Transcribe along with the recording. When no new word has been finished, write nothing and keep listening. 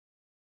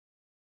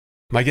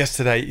My guest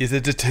today is a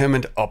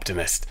determined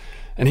optimist,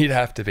 and he'd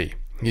have to be.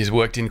 He's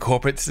worked in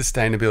corporate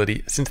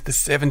sustainability since the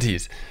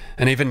 70s,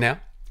 and even now,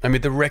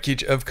 amid the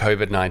wreckage of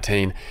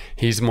COVID-19,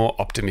 he's more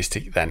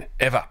optimistic than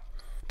ever.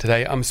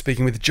 Today, I'm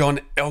speaking with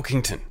John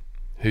Elkington,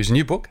 whose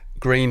new book,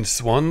 Green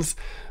Swans,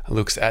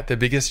 looks at the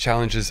biggest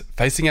challenges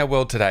facing our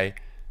world today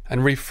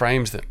and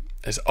reframes them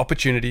as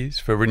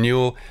opportunities for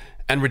renewal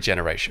and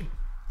regeneration.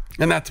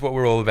 And that's what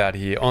we're all about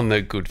here on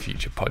the Good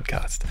Future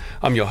podcast.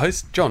 I'm your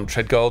host, John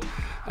Treadgold,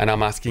 and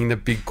I'm asking the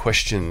big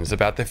questions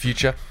about the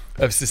future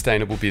of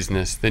sustainable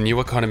business, the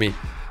new economy,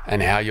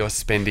 and how your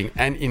spending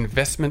and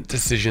investment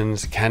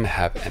decisions can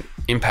have an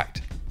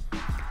impact.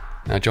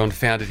 Now, John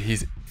founded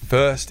his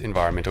first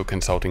environmental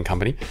consulting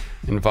company,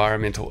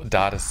 Environmental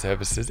Data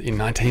Services, in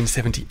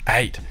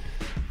 1978,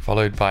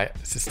 followed by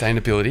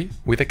Sustainability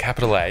with a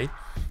capital A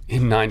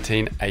in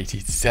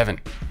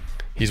 1987.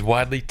 He's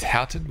widely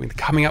touted with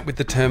coming up with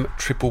the term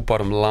triple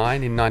bottom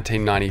line in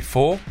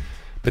 1994,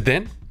 but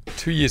then,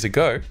 2 years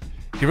ago,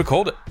 he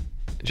recalled it.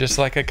 Just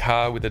like a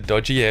car with a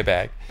dodgy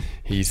airbag,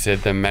 he said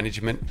the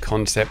management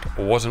concept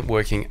wasn't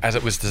working as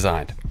it was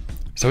designed,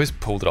 so he's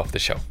pulled it off the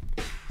shelf.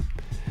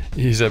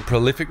 He's a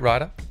prolific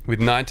writer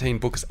with 19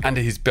 books under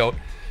his belt,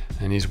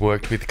 and he's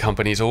worked with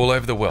companies all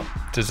over the world,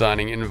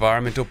 designing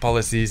environmental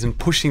policies and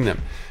pushing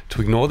them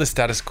to ignore the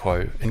status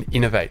quo and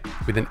innovate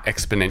with an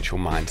exponential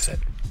mindset.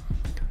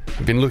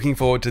 I've been looking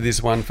forward to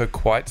this one for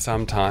quite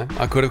some time.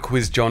 I could have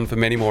quizzed John for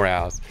many more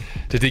hours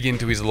to dig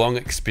into his long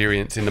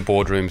experience in the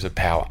boardrooms of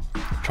power,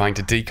 trying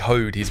to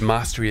decode his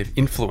mastery of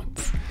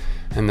influence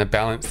and the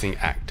balancing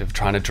act of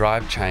trying to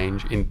drive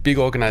change in big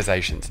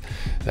organisations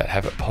that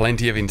have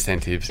plenty of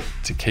incentives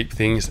to keep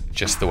things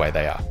just the way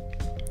they are.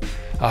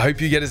 I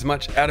hope you get as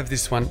much out of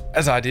this one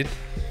as I did.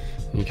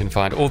 You can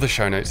find all the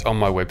show notes on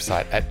my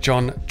website at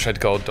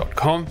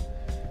johntreadgold.com.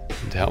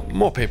 And to help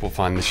more people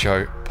find the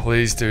show,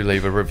 please do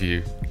leave a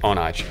review on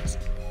iTunes.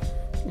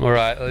 All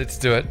right, let's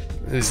do it.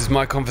 This is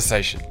my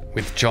conversation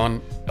with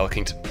John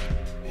Elkington.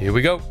 Here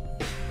we go.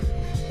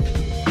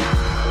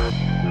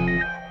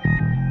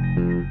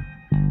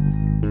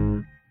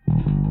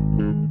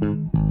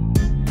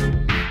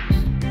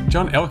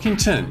 John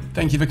Elkington,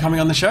 thank you for coming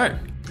on the show.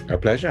 A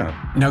pleasure.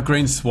 Now,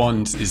 Green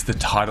Swans is the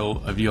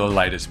title of your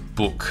latest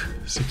book.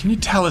 So can you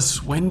tell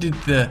us, when did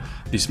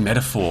this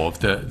metaphor of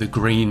the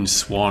green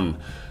swan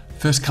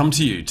first come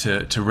to you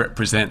to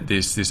represent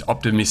this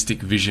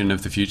optimistic vision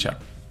of the future?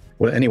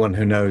 Well, anyone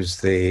who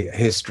knows the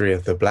history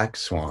of the black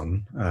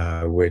swan,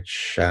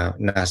 which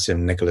Nassim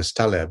Nicholas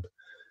Taleb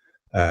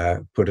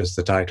put as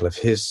the title of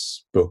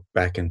his book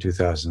back in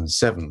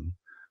 2007,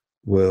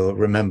 will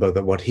remember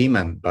that what he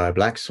meant by a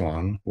black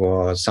swan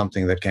was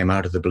something that came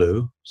out of the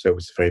blue. So it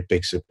was a very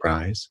big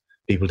surprise.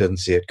 People didn't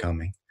see it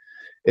coming.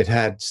 It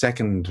had,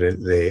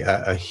 secondly,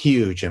 a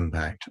huge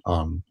impact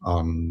on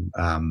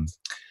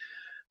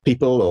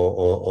people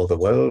or the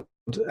world.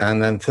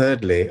 And then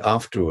thirdly,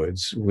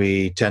 afterwards,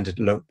 we tended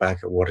to look back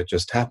at what had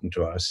just happened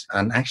to us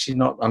and actually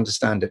not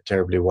understand it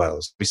terribly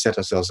well. So we set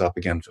ourselves up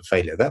again for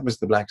failure. That was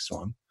the black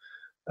swan.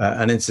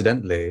 And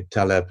incidentally,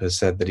 Taleb has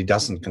said that he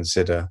doesn't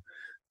consider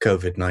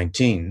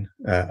COVID-19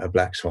 a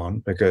black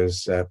swan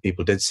because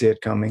people did see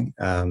it coming.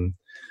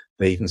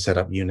 They even set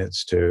up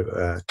units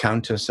to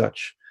counter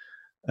such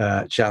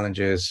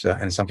challenges.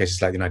 In some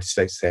cases, like the United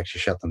States, they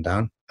actually shut them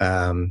down.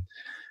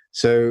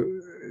 So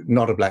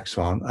not a black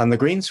swan. And the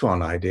green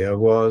swan idea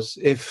was,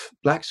 if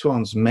black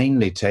swans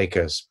mainly take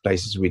us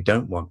places we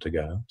don't want to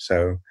go,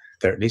 so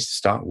they're at least to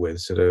start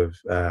with sort of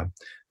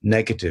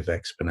negative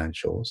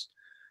exponentials,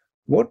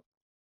 what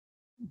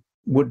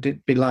would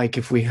it be like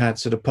if we had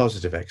sort of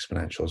positive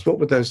exponentials? What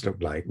would those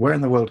look like? Where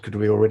in the world could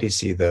we already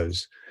see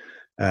those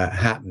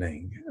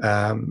happening?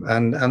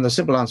 And the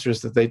simple answer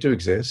is that they do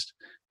exist,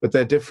 but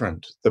they're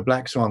different. The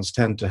black swans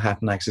tend to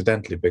happen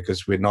accidentally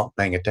because we're not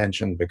paying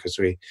attention, because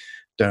we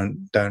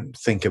don't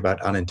think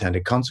about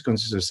unintended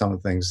consequences of some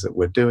of the things that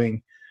we're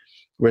doing.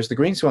 Whereas the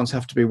green swans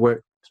have to be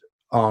worked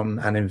on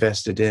and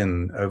invested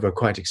in over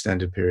quite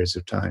extended periods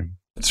of time.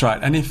 That's right.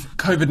 And if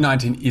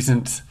COVID-19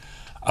 isn't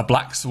a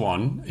black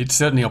swan, it's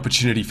certainly an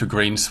opportunity for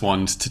green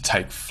swans to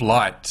take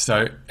flight.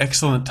 So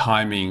excellent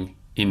timing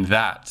in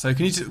that. So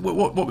can you,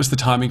 what was the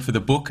timing for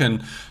the book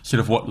and sort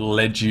of what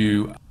led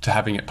you to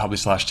having it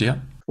published last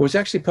year? It was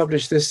actually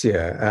published this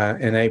year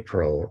in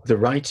April. The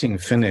writing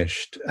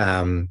finished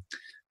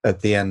at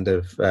the end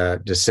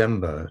of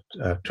December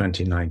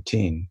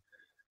 2019.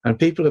 And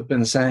people have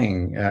been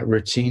saying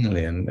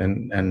routinely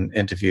in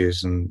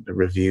interviews and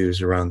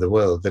reviews around the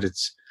world that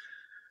it's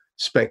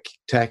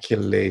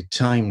spectacularly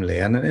timely,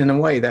 and in a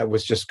way that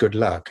was just good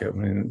luck. I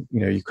mean,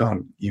 you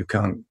can't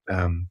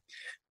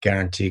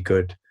guarantee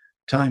good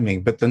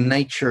timing, but the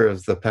nature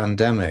of the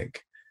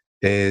pandemic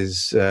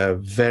is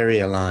very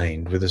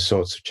aligned with the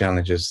sorts of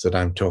challenges that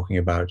I'm talking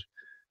about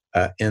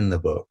in the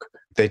book.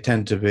 They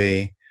tend to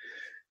be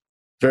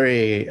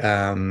very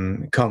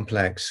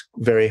complex,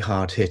 very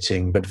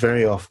hard-hitting, but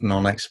very often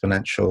on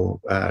exponential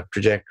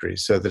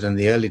trajectories, so that in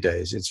the early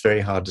days, it's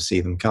very hard to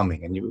see them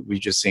coming. And we've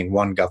just seen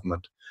one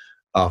government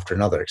after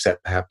another,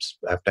 except perhaps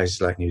at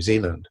places like New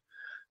Zealand,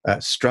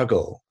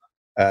 struggle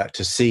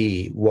to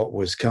see what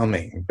was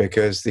coming,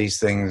 because these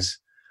things,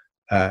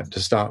 to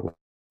start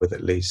with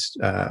at least,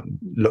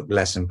 look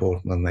less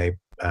important than they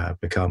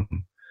become.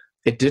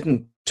 It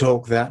didn't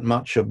talk that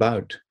much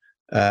about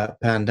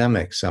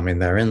pandemics. I mean,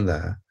 they're in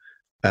there.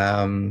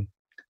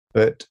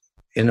 But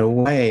in a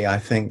way, I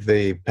think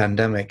the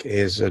pandemic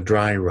is a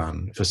dry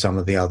run for some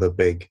of the other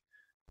big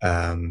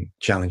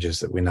challenges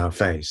that we now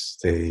face: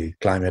 the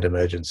climate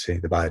emergency,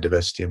 the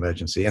biodiversity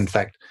emergency. In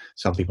fact,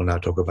 some people now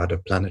talk about a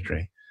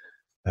planetary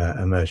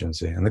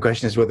emergency. And the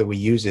question is whether we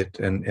use it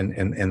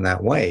in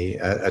that way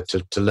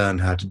to learn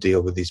how to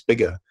deal with these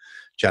bigger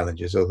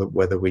challenges, or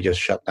whether we just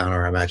shut down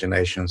our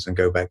imaginations and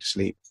go back to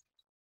sleep.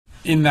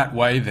 In that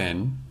way,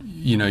 then,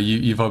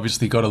 you've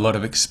obviously got a lot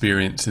of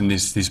experience, and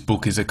this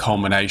book is a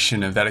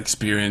culmination of that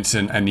experience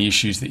and the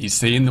issues that you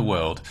see in the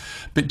world.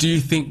 But do you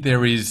think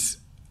there is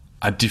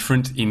a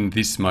difference in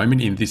this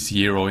moment, in this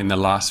year, or in the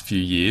last few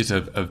years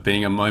of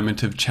being a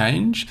moment of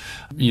change?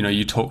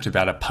 You talked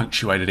about a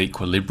punctuated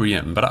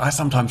equilibrium, but I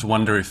sometimes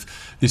wonder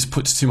if this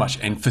puts too much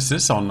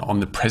emphasis on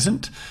the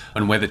present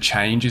and whether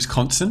change is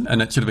constant,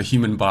 and it's sort of a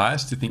human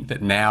bias to think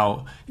that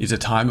now is a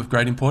time of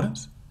great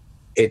importance.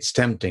 It's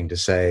tempting to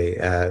say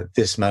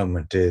this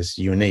moment is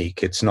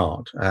unique. It's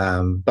not.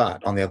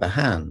 But on the other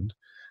hand,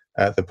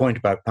 the point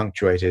about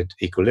punctuated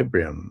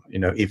equilibrium,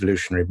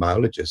 evolutionary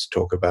biologists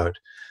talk about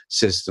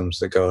systems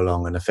that go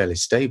along in a fairly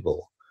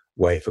stable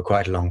way for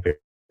quite a long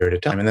period of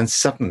time. And then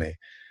suddenly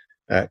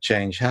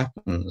change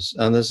happens.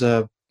 And there's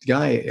a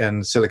guy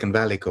in Silicon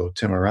Valley called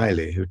Tim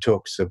O'Reilly who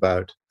talks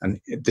about, and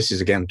this is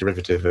again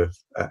derivative of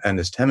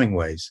Ernest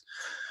Hemingway's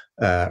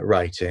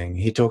writing,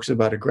 he talks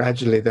about a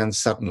gradually then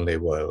suddenly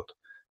world.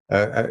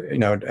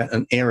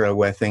 An era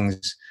where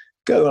things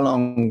go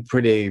along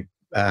pretty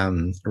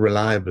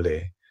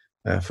reliably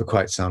for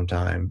quite some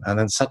time, and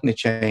then suddenly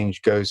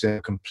change goes in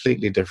a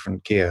completely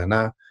different gear.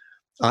 Now,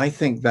 I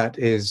think that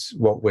is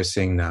what we're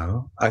seeing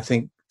now. I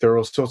think there are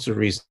all sorts of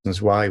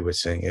reasons why we're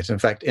seeing it. In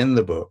fact, in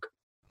the book,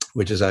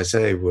 which, as I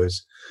say,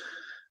 was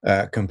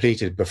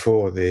completed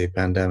before the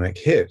pandemic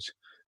hit,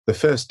 the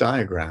first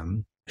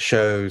diagram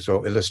shows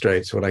or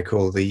illustrates what I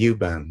call the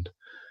U-band.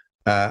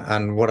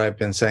 And what I've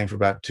been saying for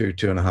about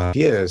 2.5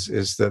 years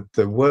is that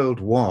the world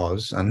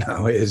was, and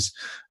now is,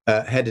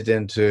 headed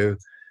into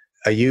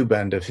a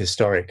U-bend of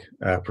historic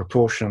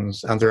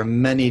proportions, and there are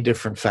many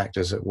different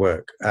factors at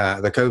work.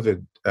 The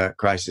COVID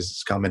crisis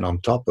has come in on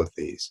top of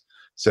these.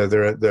 So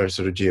there are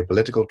sort of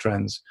geopolitical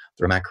trends,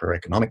 there are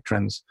macroeconomic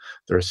trends,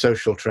 there are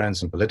social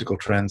trends and political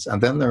trends,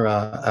 and then there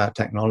are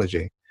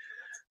technology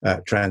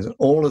trends. And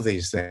all of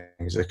these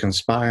things are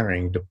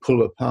conspiring to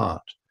pull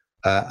apart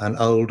an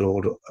old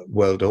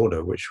world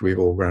order, which we've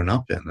all grown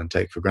up in and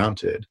take for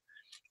granted.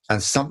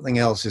 And something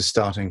else is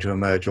starting to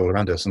emerge all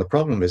around us. And the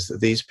problem is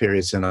that these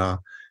periods in our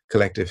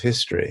collective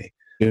history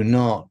do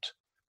not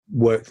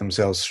work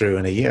themselves through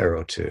in a year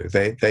or two.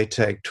 They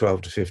take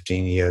 12 to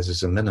 15 years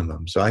as a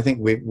minimum. So I think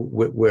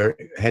we're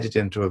headed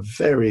into a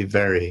very,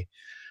 very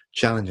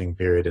challenging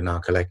period in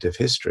our collective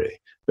history.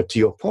 But to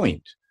your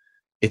point,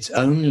 it's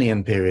only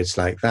in periods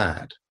like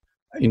that,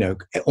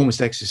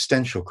 almost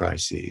existential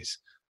crises,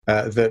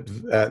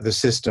 that the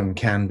system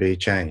can be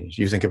changed.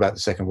 You think about the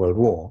Second World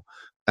War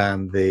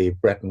and the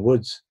Bretton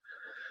Woods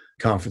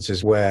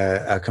conferences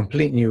where a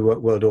complete new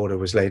world order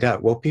was laid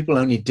out. Well, people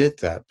only did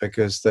that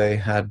because they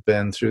had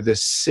been through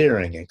this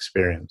searing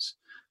experience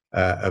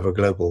of a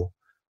global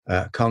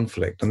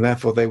conflict, and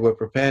therefore they were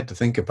prepared to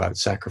think about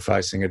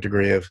sacrificing a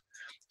degree of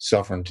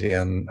sovereignty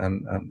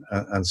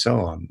and so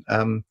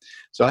on.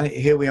 So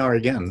here we are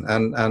again,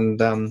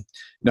 and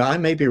I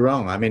may be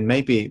wrong. I mean,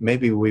 maybe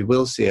we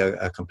will see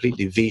a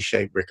completely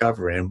V-shaped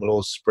recovery, and we'll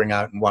all spring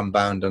out in one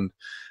bound and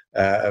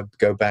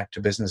go back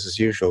to business as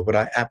usual. But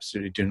I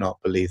absolutely do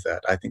not believe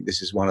that. I think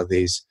this is one of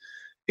these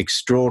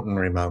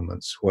extraordinary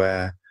moments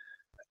where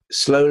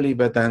slowly,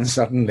 but then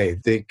suddenly,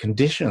 the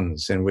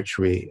conditions in which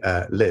we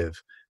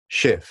live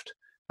shift.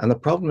 And the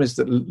problem is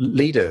that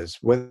leaders,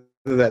 whether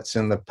that's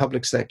in the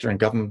public sector and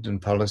government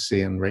and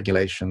policy and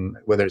regulation,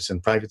 whether it's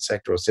in private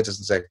sector or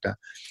citizen sector,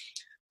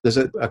 there's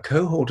a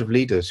cohort of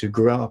leaders who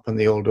grew up in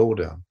the old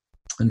order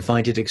and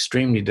find it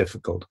extremely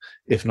difficult,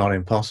 if not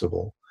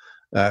impossible,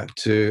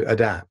 to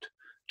adapt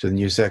to the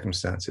new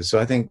circumstances. So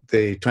I think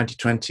the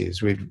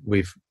 2020s,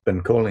 we've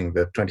been calling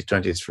the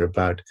 2020s for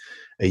about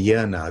a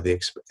year now,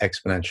 the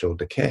exponential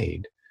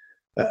decade.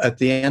 At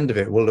the end of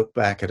it, we'll look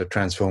back at a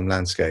transformed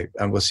landscape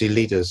and we'll see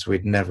leaders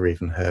we'd never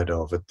even heard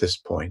of at this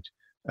point,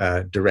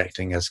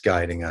 directing us,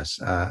 guiding us,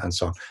 and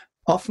so on.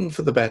 Often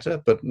for the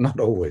better, but not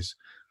always.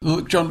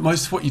 Look, John,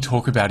 most of what you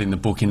talk about in the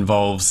book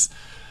involves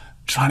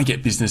trying to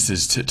get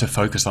businesses to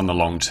focus on the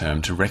long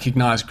term, to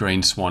recognise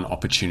green swan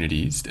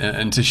opportunities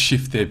and to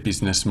shift their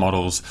business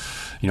models,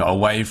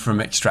 away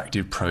from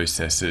extractive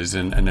processes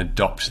and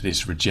adopt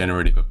this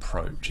regenerative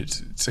approach.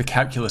 It's a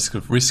calculus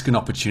of risk and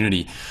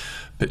opportunity,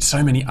 but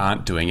so many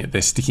aren't doing it.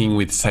 They're sticking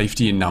with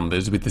safety in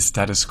numbers, with the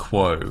status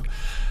quo.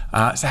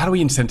 So how do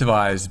we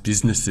incentivise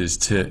businesses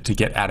to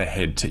get out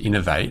ahead, to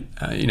innovate,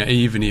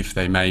 even if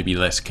they may be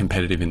less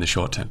competitive in the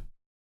short term?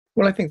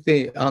 Well, I think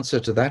the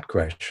answer to that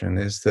question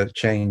is that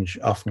change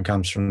often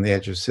comes from the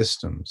edge of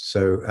systems.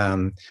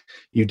 So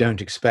you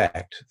don't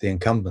expect the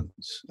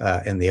incumbents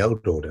in the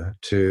old order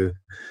to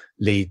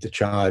lead the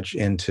charge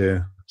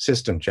into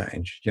system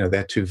change. You know,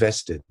 they're too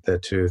vested, they're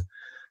too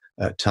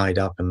tied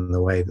up in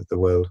the way that the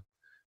world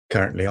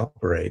currently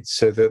operates.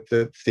 So that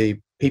the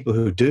people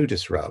who do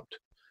disrupt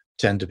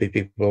tend to be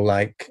people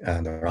like,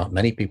 and there aren't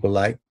many people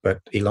like,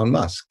 but Elon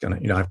Musk.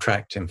 And, you know, I've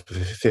tracked him for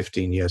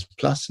 15 years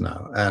plus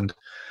now. And,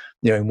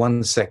 you know, in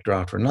one sector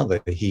after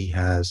another, he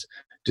has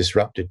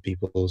disrupted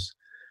people's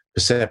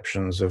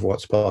perceptions of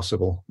what's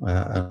possible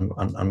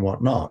and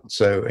what not.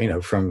 So, you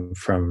know,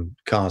 from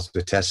cars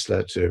with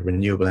Tesla to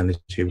renewable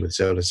energy with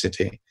Solar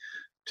City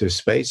to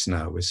space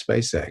now with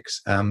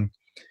SpaceX.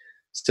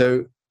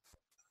 So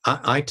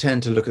I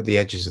tend to look at the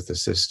edges of the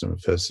system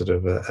for sort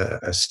of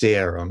a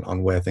steer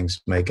on where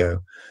things may go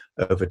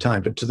over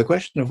time. But to the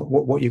question of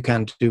what you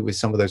can do with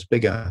some of those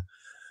bigger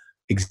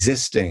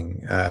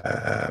existing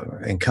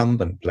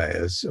incumbent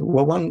players,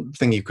 well, one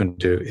thing you can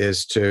do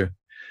is to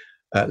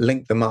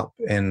link them up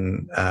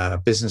in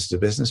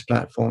business-to-business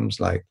platforms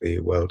like the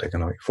World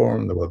Economic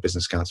Forum, the World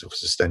Business Council for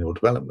Sustainable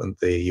Development,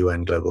 the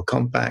UN Global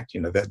Compact.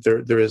 You know,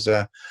 there is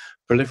a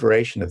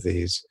proliferation of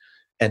these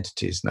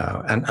entities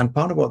now. And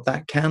part of what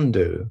that can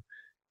do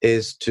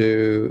is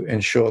to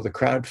ensure the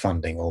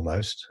crowdfunding,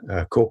 almost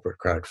corporate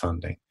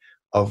crowdfunding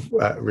of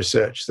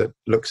research that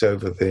looks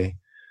over the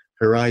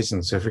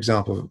horizon. So, for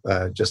example,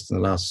 just in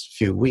the last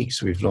few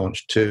weeks, we've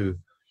launched 2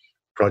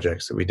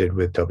 projects that we did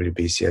with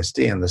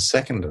WBCSD, and the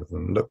second of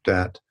them looked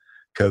at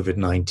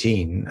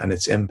COVID-19 and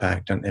its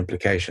impact and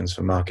implications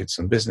for markets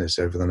and business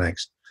over the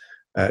next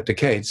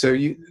decade. So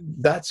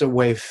that's a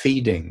way of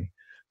feeding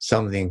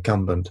some of the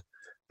incumbent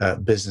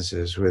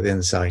businesses with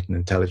insight and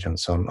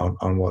intelligence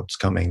on what's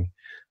coming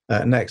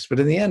next. But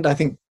in the end, I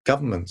think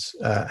governments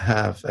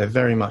have a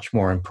very much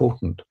more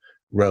important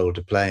role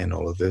to play in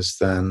all of this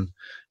than,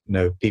 you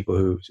know, people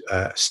who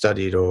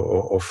studied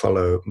or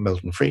follow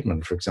Milton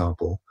Friedman, for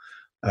example,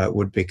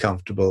 would be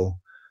comfortable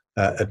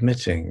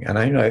admitting. And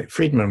I know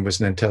Friedman was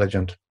an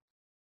intelligent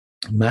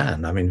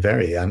man. I mean,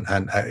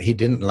 and he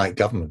didn't like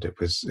government. It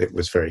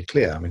was very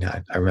clear. I mean,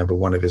 I remember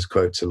one of his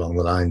quotes along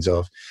the lines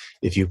of,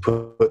 if you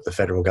put the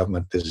federal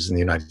government that is in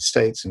the United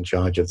States in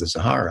charge of the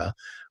Sahara,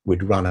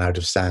 we'd run out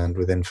of sand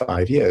within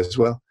 5 years.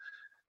 Well,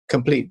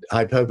 complete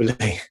hyperbole,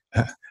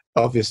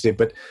 obviously,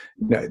 but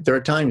you know, there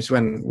are times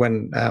when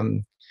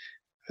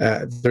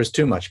there's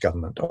too much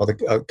government, or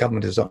the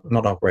government is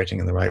not operating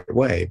in the right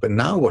way. But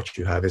now what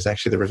you have is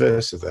actually the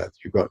reverse of that.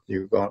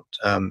 You've got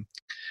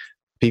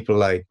people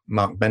like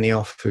Mark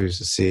Benioff, who's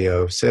the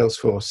CEO of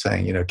Salesforce,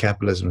 saying, you know,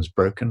 capitalism is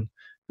broken.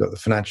 You've got the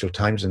Financial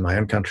Times in my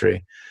own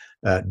country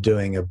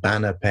doing a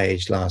banner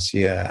page last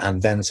year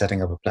and then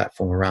setting up a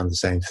platform around the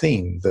same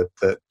theme,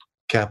 that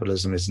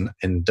capitalism is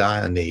in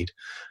dire need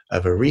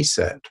of a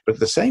reset. But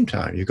at the same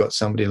time, you've got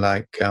somebody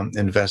like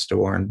investor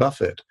Warren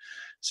Buffett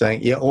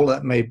saying, yeah, all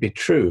that may be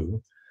true,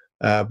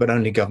 but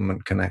only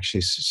government can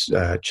actually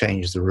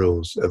change the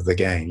rules of the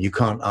game. You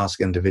can't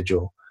ask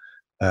individual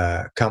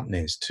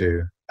companies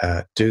to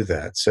do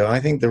that. So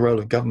I think the role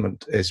of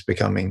government is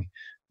becoming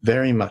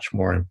very much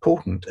more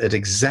important at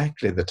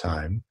exactly the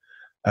time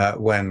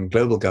when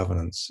global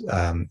governance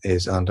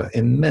is under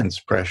immense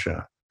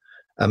pressure.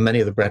 And many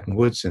of the Bretton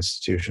Woods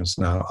institutions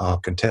now are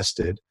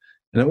contested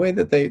in a way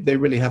that they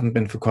really haven't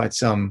been for quite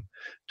some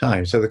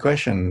time. So the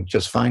question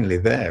just finally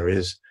there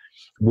is,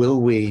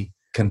 will we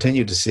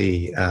continue to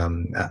see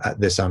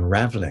this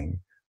unraveling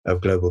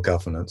of global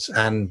governance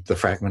and the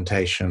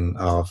fragmentation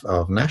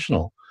of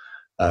national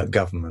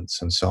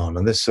governments and so on,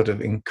 and this sort of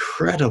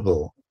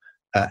incredible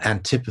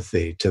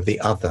antipathy to the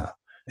other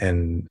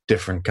in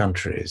different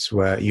countries,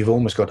 where you've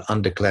almost got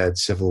undeclared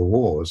civil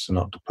wars,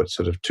 not to put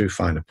sort of too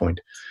fine a point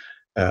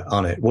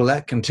on it? Will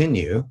that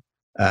continue,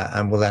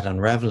 and will that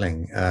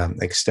unraveling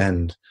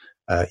extend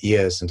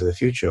years into the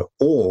future,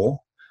 or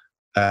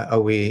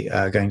are we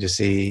going to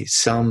see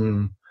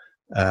some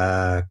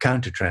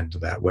counter trend to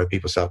that, where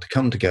people start to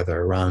come together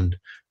around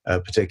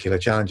particular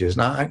challenges?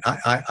 Now,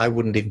 I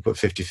wouldn't even put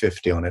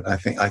 50-50 on it.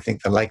 I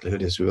think the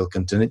likelihood is we will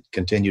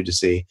continue to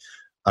see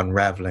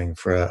unraveling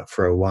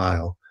for a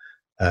while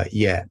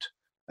yet.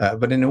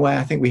 But in a way,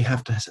 I think we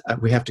have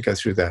to go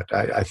through that.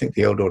 I think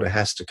the old order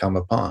has to come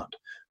apart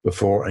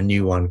before a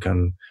new one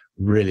can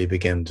really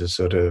begin to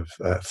sort of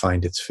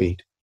find its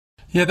feet.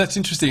 Yeah, that's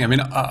interesting. I mean,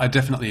 I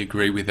definitely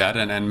agree with that.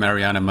 And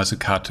Mariana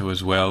Mazzucato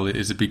as well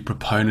is a big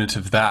proponent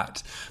of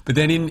that. But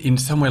then in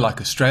somewhere like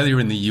Australia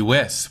and the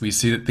US, we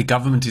see that the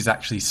government is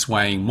actually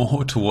swaying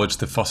more towards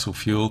the fossil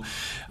fuel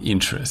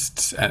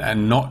interests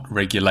and not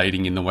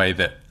regulating in the way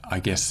that,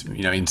 I guess,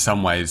 you know, in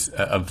some ways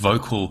a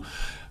vocal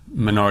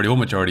minority or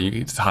majority,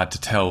 it's hard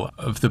to tell,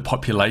 of the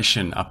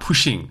population are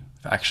pushing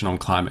for action on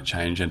climate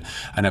change and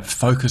a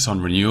focus on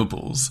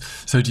renewables.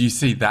 So do you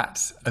see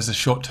that as a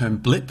short-term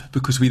blip?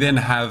 Because we then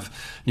have,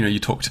 you know, you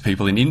talk to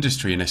people in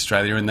industry in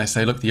Australia and they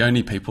say, look, the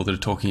only people that are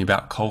talking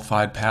about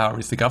coal-fired power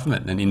is the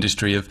government, and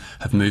industry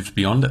have moved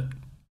beyond it.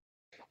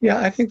 Yeah,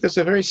 I think there's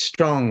a very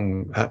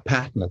strong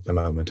pattern at the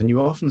moment, and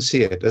you often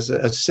see it as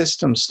a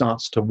system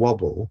starts to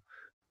wobble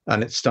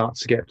and it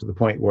starts to get to the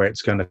point where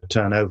it's going to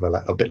turn over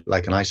like, a bit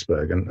like an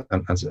iceberg, and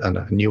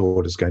a new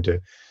order is going to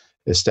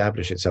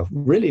establish itself.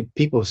 Really,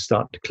 people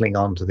start to cling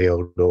on to the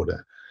old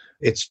order.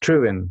 It's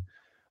true in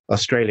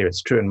Australia,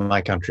 it's true in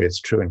my country, it's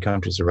true in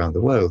countries around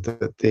the world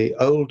that the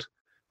old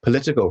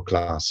political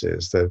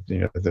classes,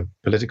 the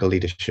political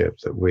leadership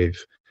that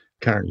we've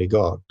currently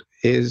got,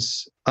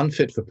 is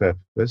unfit for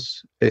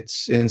purpose.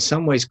 It's in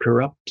some ways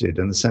corrupted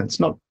in the sense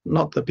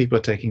not that people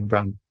are taking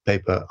brown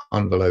paper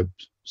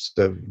envelopes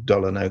of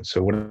dollar notes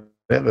or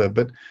whatever,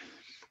 but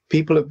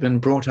people have been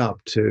brought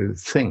up to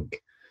think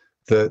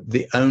that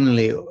the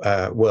only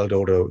world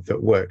order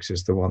that works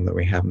is the one that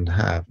we happen to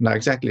have. Now,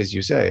 exactly as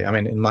you say, I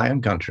mean, in my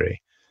own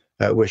country,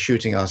 we're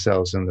shooting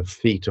ourselves in the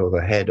feet or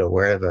the head or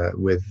wherever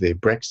with the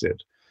Brexit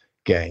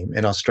game.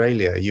 In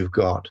Australia, you've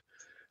got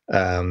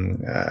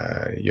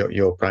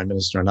your Prime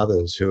Minister and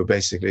others who are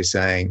basically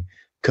saying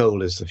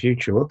coal is the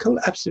future. Well, coal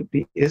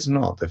absolutely is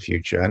not the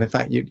future. And in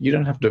fact, you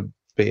don't have to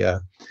be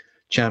a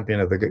champion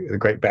of the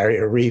Great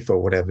Barrier Reef or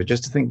whatever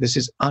just to think this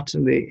is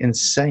utterly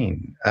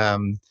insane.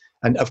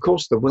 And of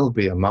course, there will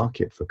be a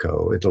market for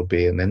coal. It'll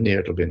be in India,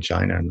 it'll be in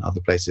China and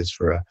other places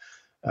for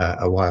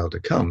a while to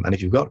come. And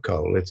if you've got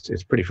coal,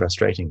 it's pretty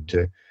frustrating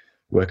to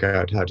work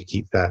out how to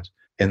keep that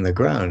in the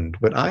ground.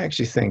 But I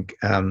actually think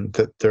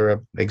that there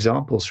are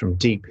examples from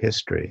deep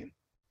history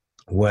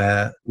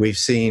where we've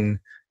seen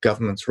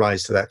governments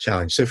rise to that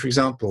challenge. So, for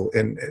example,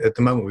 at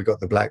the moment, we've got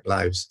the Black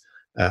Lives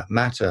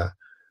Matter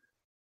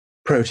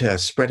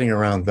protests spreading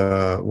around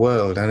the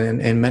world,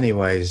 and in many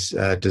ways,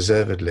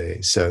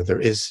 deservedly. So there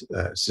is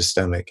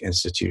systemic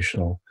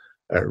institutional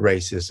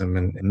racism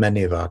in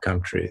many of our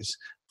countries.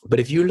 But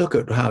if you look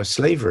at how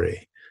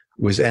slavery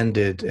was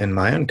ended in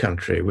my own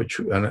country, which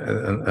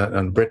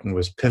and Britain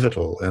was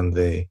pivotal in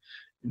the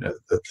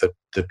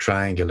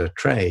triangular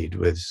trade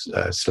with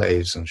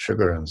slaves and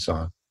sugar and so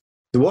on.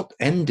 What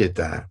ended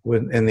that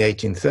in the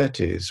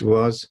 1830s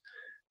was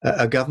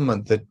a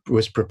government that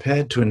was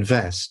prepared to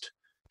invest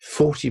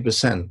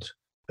 40%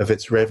 of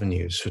its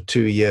revenues for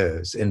 2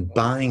 years in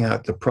buying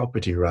out the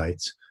property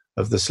rights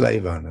of the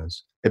slave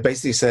owners. It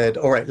basically said,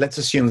 all right, let's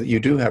assume that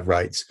you do have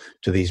rights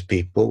to these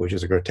people, which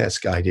is a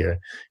grotesque idea,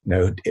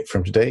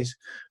 from today's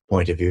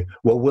point of view.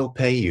 Well, we'll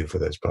pay you for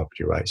those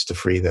property rights to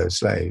free those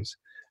slaves.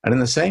 And in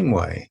the same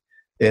way,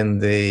 in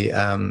the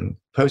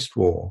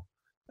post-war,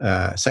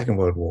 Second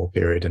World War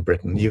period in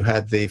Britain, you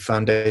had the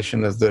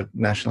foundation of the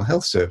National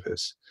Health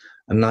Service.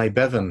 And Nye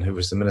Bevan, who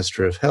was the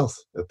Minister of Health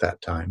at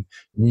that time,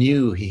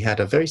 knew he had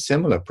a very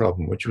similar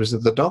problem, which was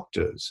that the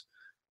doctors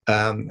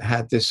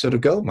had this sort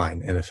of gold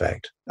mine, in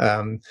effect,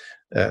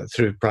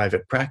 through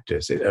private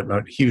practice.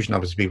 Huge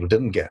numbers of people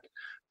didn't get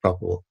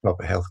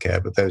proper health care,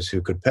 but those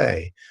who could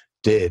pay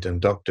did, and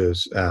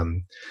doctors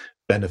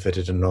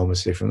benefited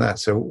enormously from that.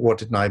 So what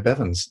did Nye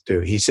Bevan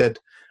do? He said,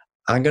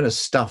 I'm going to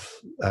stuff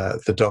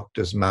the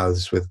doctors'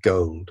 mouths with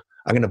gold.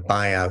 I'm going to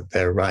buy out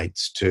their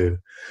rights to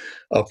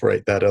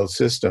operate that old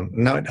system.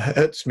 Now, it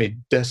hurts me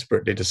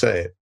desperately to say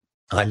it.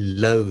 I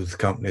loathe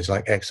companies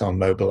like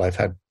ExxonMobil. I've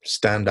had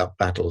stand-up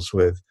battles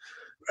with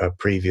a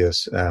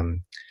previous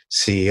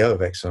CEO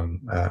of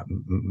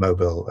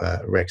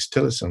ExxonMobil, Rex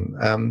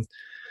Tillerson.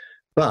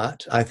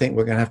 But I think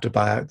we're going to have to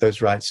buy out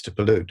those rights to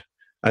pollute.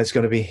 And it's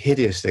going to be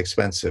hideously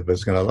expensive, but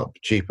it's going to be a lot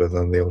cheaper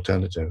than the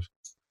alternative.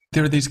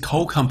 There are these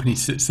coal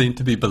companies that seem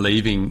to be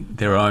believing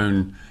their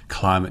own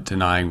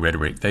climate-denying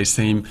rhetoric. They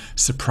seem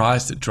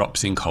surprised at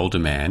drops in coal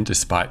demand,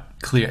 despite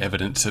clear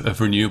evidence of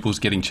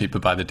renewables getting cheaper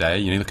by the day.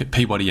 You look at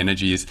Peabody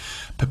Energy is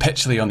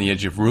perpetually on the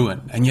edge of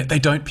ruin, and yet they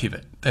don't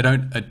pivot. They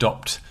don't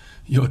adopt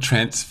your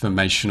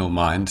transformational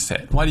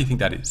mindset. Why do you think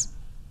that is?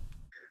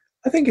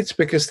 I think it's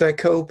because they're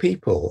coal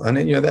people. And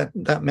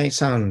that may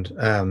sound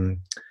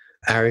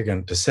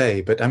arrogant to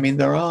say, but I mean,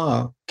 there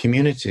are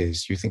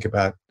communities. You think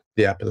about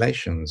the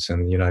Appalachians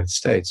in the United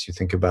States, you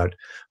think about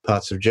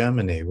parts of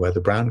Germany where the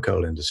brown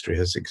coal industry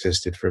has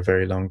existed for a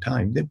very long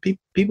time.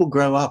 People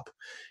grow up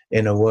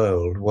in a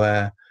world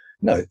where,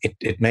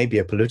 it may be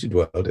a polluted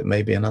world, it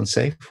may be an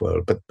unsafe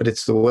world, but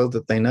it's the world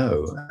that they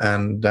know.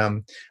 And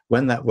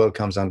when that world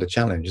comes under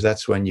challenge,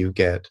 that's when you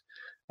get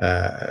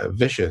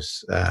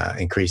vicious,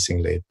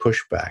 increasingly,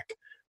 pushback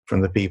from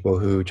the people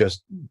who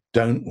just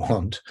don't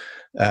want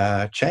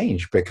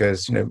change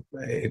because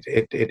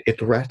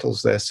it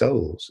rattles their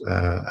souls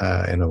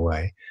in a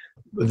way.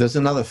 But there's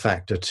another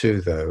factor too,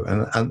 though,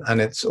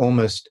 and it's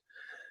almost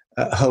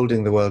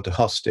holding the world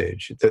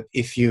hostage. That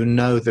if you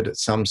know that at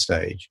some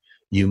stage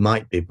you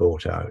might be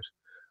bought out,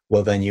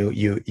 well, then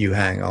you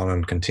hang on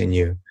and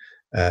continue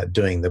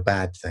doing the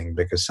bad thing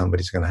because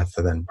somebody's going to have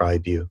to then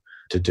bribe you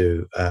to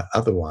do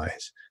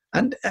otherwise.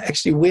 And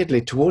actually,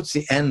 weirdly, towards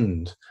the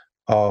end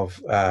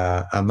of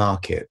a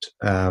market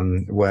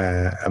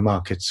where a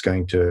market's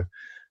going to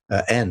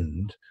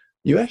end,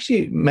 you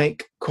actually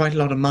make quite a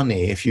lot of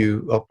money if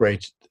you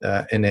operate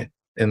in it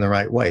in the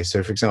right way.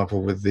 So, for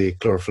example, with the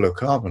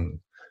chlorofluorocarbon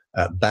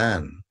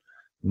ban,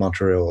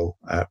 Montreal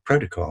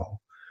Protocol,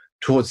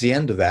 towards the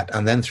end of that,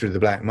 and then through the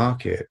black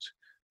market,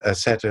 a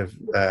set of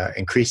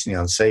increasingly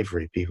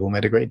unsavory people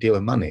made a great deal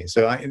of money.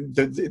 So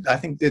I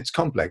think it's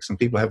complex, and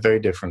people have very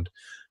different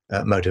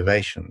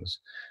motivations.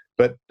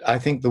 But I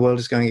think the world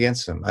is going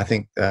against them. I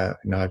think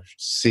I've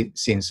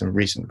seen some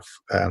recent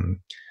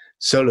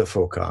solar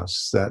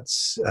forecasts that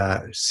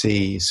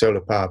see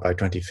solar power by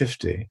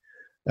 2050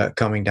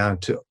 coming down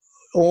to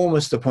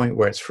almost the point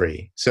where it's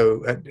free.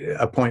 So at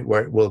a point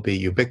where it will be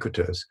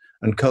ubiquitous,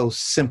 and coal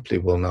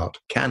simply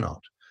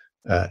cannot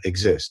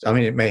exist. I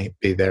mean, it may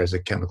be there as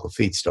a chemical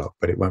feedstock,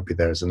 but it won't be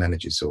there as an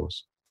energy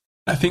source.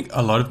 I think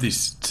a lot of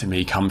this, to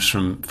me, comes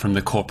from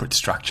the corporate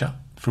structure,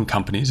 from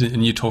companies,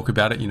 and you talk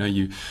about it.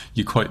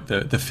 You quote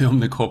the film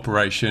The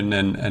Corporation,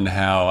 and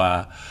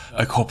how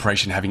a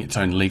corporation having its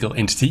own legal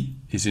entity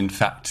is, in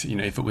fact,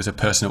 if it was a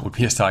person, it would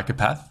be a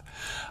psychopath.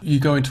 You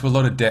go into a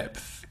lot of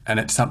depth, and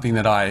it's something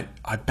that I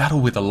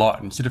battle with a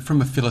lot. And sort of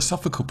from a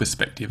philosophical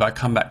perspective, I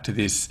come back to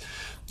this,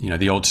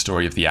 the old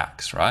story of the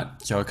axe, right?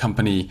 So a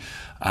company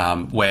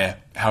where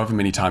however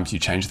many times you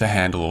change the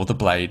handle or the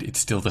blade, it's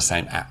still the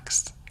same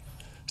axe.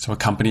 So a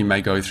company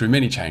may go through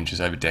many changes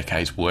over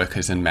decades,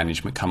 workers and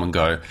management come and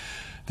go.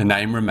 The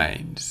name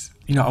remains.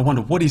 I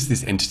wonder, what is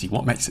this entity?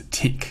 What makes it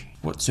tick?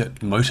 What's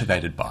it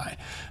motivated by?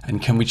 And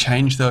can we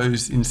change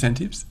those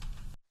incentives?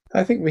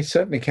 I think we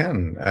certainly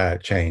can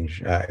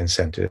change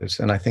incentives.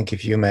 And I think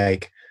if you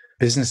make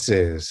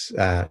businesses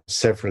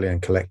severally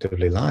and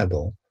collectively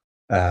liable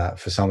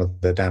for some of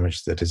the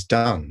damage that is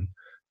done,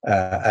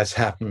 as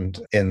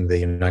happened in the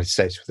United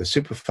States with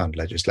the Superfund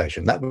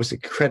legislation, that was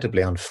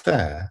incredibly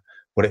unfair.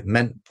 What it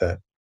meant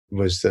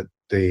was that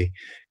the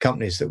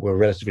companies that were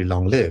relatively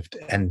long-lived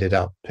ended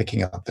up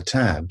picking up the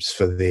tabs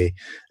for the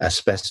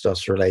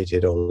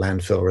asbestos-related or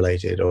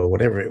landfill-related or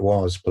whatever it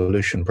was,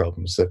 pollution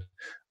problems that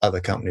other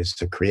companies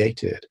have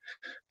created.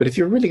 But if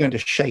you're really going to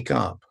shake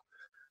up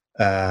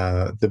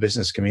the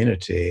business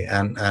community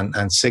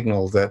and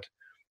signal that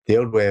the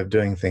old way of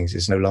doing things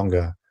is no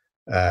longer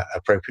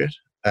appropriate,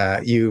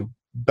 you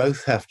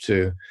both have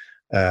to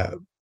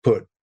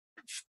put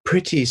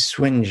pretty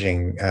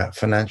swinging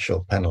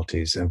financial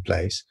penalties in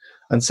place.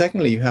 And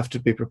secondly, you have to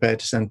be prepared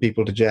to send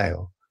people to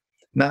jail.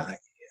 Now,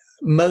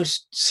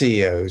 most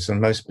CEOs and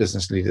most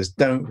business leaders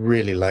don't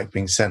really like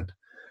being sent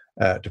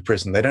to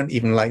prison. They don't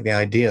even like the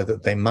idea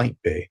that they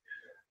might be.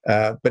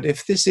 But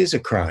if this is a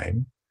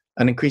crime,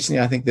 and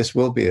increasingly I think this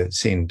will be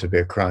seen to be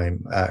a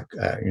crime,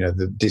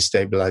 the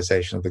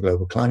destabilization of the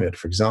global climate,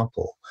 for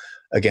example,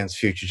 against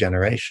future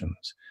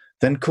generations,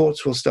 then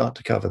courts will start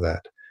to cover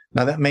that.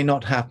 Now, that may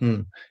not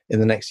happen in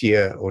the next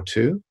year or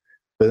two,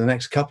 but the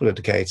next couple of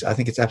decades, I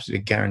think it's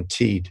absolutely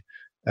guaranteed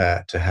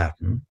to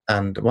happen.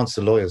 And once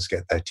the lawyers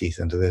get their teeth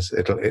into this,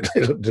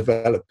 it'll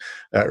develop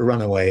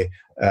runaway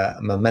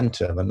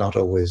momentum, and not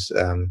always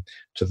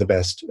to the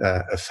best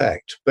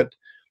effect. But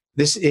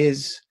this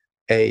is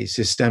a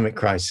systemic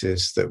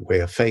crisis that we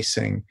are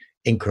facing.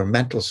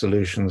 Incremental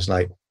solutions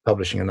like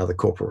publishing another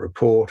corporate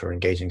report or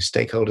engaging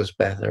stakeholders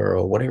better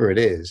or whatever it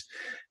is,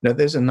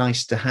 those are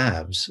nice to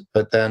haves,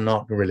 but they're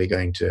not really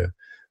going to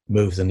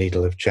move the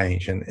needle of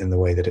change in the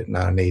way that it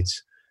now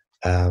needs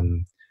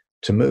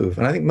to move.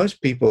 And I think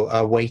most people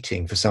are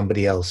waiting for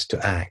somebody else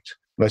to act.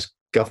 Most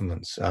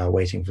governments are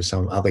waiting for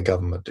some other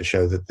government to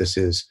show that this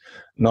is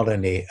not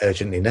only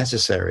urgently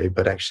necessary,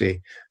 but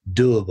actually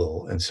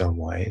doable in some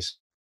ways.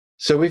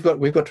 So we've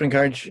got to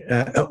encourage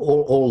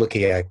all the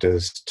key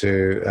actors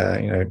to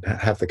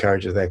have the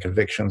courage of their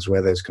convictions,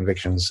 where those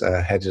convictions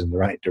are headed in the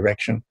right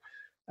direction,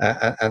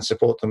 and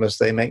support them as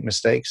they make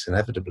mistakes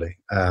inevitably,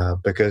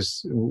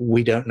 because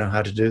we don't know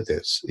how to do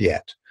this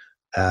yet,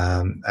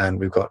 and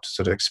we've got to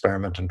sort of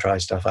experiment and try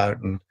stuff out,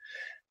 and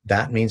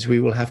that means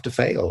we will have to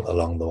fail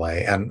along the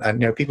way. And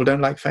people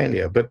don't like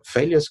failure, but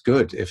failure's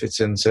good if it's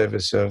in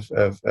service of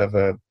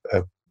a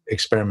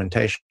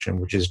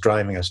experimentation, which is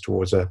driving us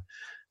towards a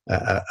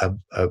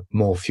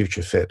more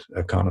future-fit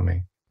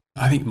economy.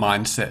 I think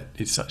mindset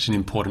is such an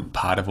important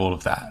part of all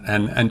of that.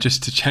 And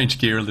just to change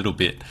gear a little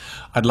bit,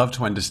 I'd love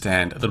to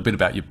understand a little bit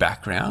about your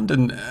background.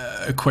 And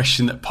a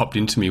question that popped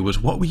into me was,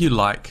 what were you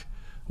like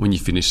when you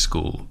finished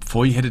school?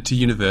 Before you headed to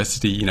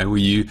university, were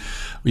you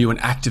an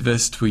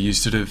activist? Were you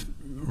sort of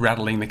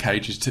rattling the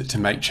cages to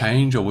make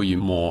change, or were you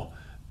more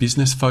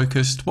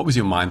business-focused? What was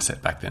your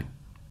mindset back then?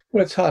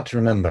 Well, it's hard to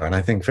remember, and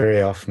I think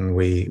very often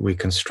we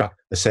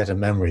construct a set of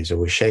memories, or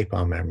we shape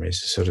our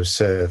memories to sort of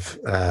serve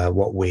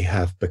what we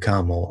have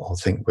become or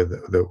think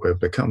that we're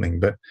becoming.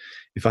 But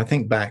if I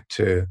think back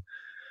to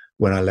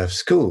when I left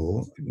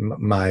school,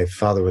 my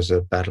father was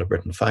a Battle of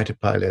Britain fighter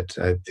pilot.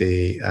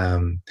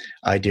 The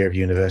idea of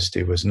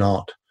university was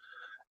not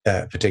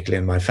particularly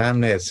in my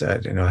family. It's I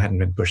hadn't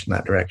been pushed in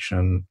that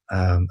direction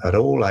at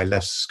all. I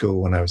left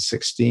school when I was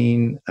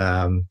 16.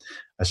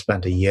 I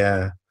spent a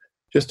year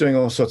just doing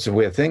all sorts of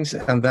weird things.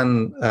 And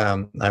then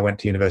I went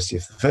to university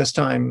for the first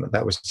time.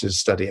 That was to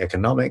study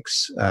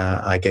economics.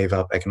 I gave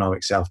up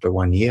economics after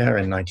 1 year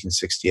in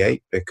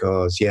 1968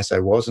 because, yes, I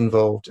was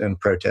involved in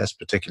protests,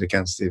 particularly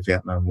against the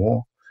Vietnam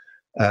War.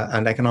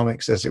 And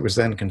economics, as it was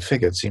then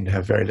configured, seemed to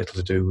have very little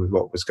to do with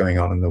what was going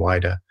on in the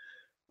wider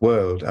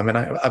world. I mean,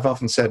 I've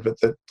often said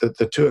that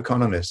the two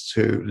economists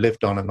who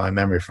lived on in my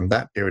memory from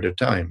that period of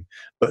time,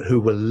 but who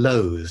were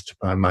loathed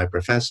by my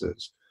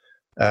professors,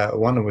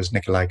 one was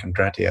Nikolai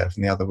Kondratiev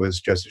and the other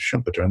was Joseph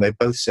Schumpeter, and they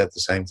both said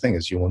the same thing,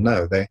 as you will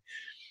know.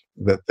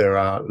 That there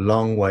are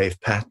long wave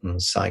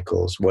patterns,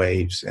 cycles,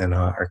 waves in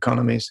our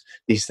economies.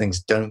 These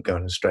things don't go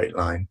in a straight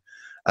line.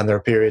 And there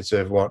are periods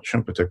of what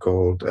Schumpeter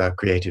called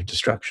creative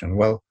destruction.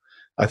 Well,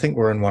 I think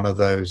we're in one of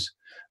those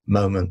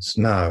moments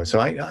now. So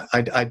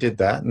I did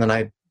that, and then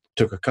I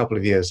took a couple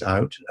of years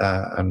out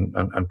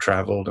and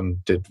traveled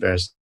and did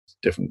various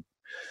different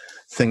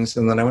things.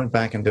 And then I went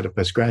back and did a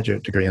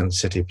postgraduate degree in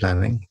city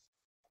planning.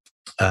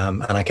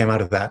 And I came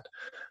out of that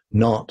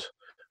not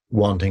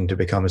wanting to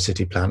become a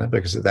city planner,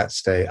 because at that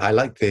stage, I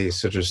like the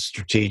sort of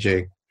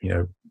strategic,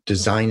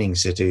 designing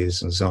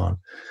cities and so on.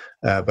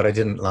 But I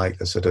didn't like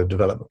the sort of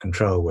development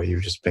control where you're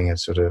just being a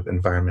sort of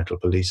environmental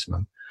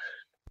policeman.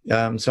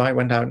 So I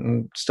went out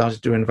and started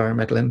doing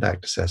environmental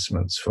impact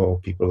assessments for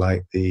people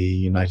like the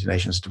United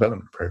Nations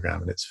Development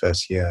Programme in its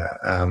first year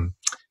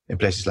in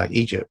places like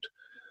Egypt.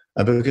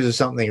 But because of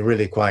something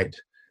really quite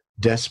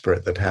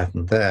desperate that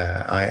happened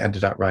there, I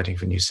ended up writing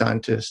for New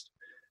Scientist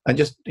and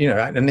just,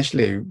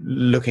 initially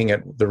looking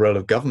at the role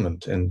of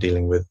government in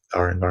dealing with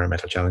our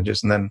environmental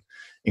challenges, and then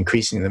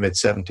increasingly in the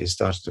mid-'70s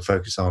started to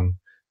focus on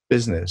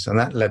business. And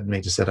that led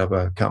me to set up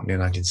a company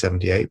in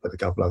 1978 with a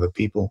couple other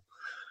people,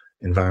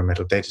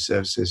 Environmental Data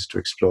Services, to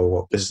explore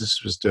what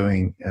business was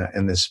doing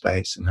in this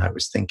space and how it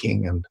was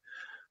thinking and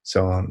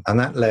so on. And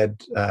that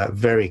led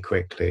very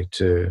quickly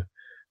to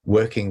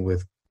working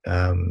with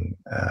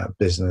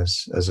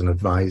business as an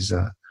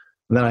advisor.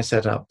 And then I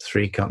set up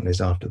 3 companies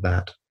after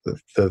that.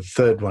 The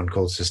third one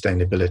called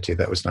Sustainability,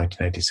 that was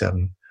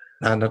 1987.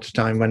 And at a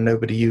time when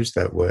nobody used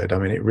that word. I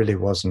mean, it really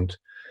wasn't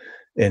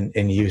in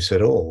use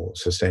at all,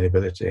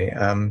 sustainability.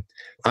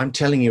 I'm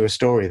telling you a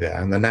story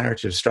there, and the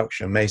narrative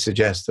structure may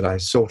suggest that I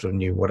sort of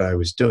knew what I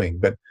was doing,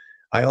 but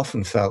I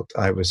often felt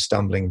I was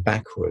stumbling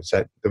backwards.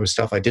 There was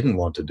stuff I didn't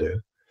want to do.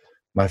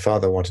 My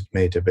father wanted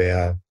me to be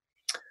a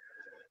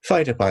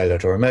fighter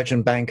pilot or a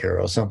merchant banker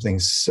or something,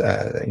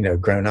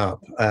 grown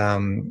up.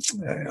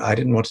 I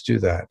didn't want to do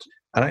that.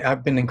 And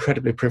I've been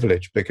incredibly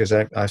privileged because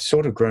I've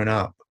sort of grown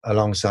up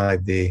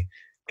alongside the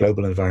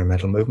global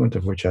environmental movement,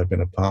 of which I've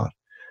been a part,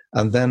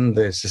 and then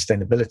the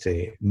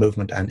sustainability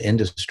movement and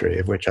industry,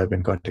 of which I've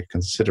been quite a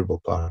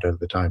considerable part over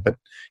the time. But,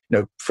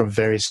 from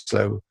very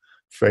slow,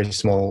 very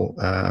small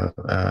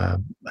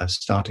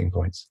starting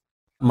points.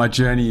 My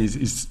journey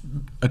is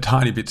a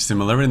tiny bit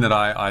similar in that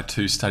I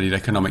too studied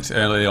economics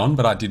early on,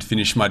 but I did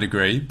finish my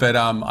degree. But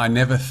I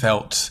never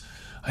felt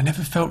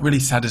really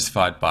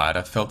satisfied by it.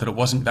 I felt that it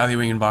wasn't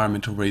valuing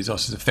environmental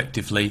resources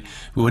effectively.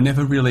 We were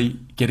never really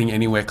getting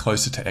anywhere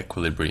closer to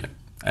equilibrium.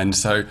 And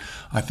so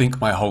I think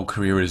my whole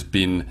career has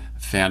been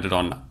founded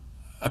on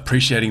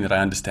appreciating that I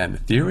understand the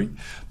theory,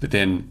 but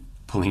then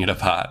pulling it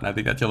apart. And I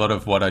think that's a lot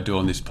of what I do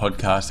on this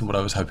podcast and what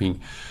I was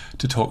hoping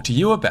to talk to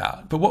you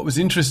about. But what was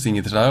interesting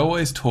is that I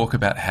always talk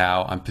about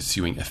how I'm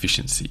pursuing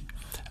efficiency.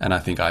 And I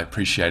think I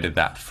appreciated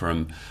that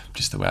from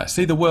just the way I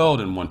see the world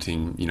and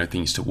wanting,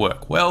 things to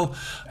work well,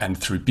 and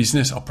through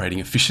business operating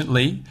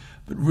efficiently.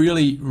 But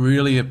really,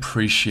 really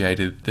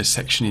appreciated the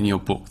section in your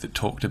book that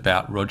talked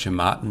about Roger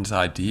Martin's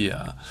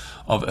idea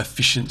of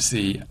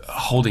efficiency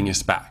holding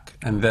us back,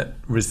 and that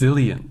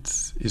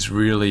resilience is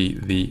really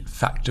the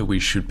factor we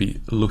should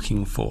be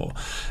looking for,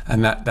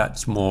 and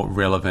that's more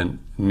relevant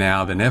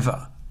now than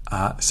ever.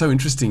 So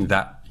interesting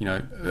that,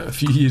 a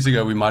few years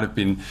ago we might have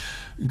been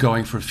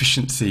going for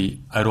efficiency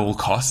at all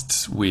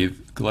costs,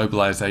 with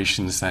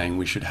globalization saying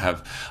we should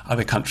have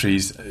other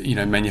countries,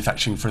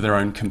 manufacturing for their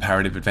own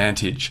comparative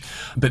advantage.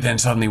 But then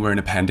suddenly we're in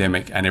a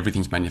pandemic and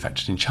everything's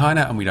manufactured in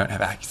China and we don't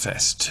have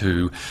access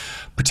to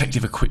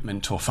protective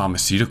equipment or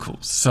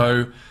pharmaceuticals.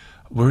 So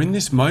we're in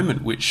this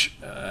moment which,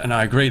 and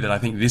I agree that I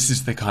think this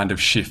is the kind of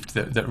shift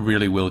that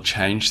really will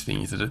change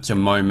things, that it's a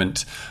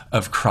moment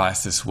of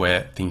crisis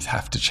where things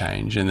have to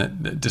change, and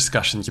that the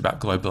discussions about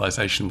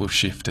globalization will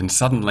shift, and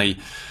suddenly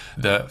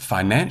the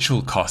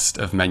financial cost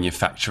of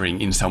manufacturing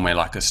in somewhere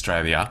like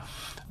Australia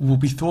will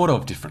be thought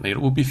of differently.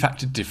 It will be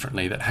factored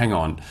differently, that hang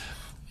on,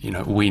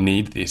 we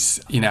need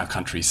this in our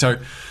country. So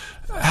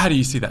how do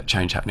you see that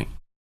change happening?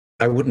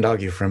 I wouldn't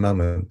argue for a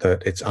moment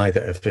that it's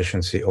either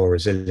efficiency or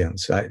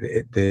resilience.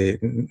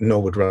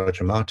 Nor would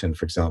Roger Martin,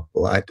 for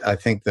example. I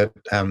think that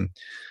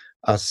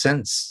our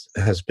sense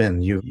has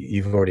been,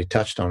 you've already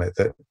touched on it,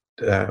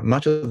 that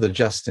much of the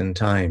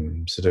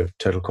just-in-time sort of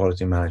total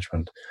quality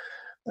management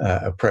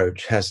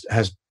approach has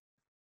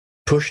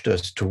pushed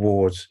us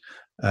towards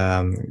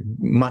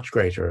much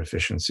greater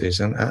efficiencies,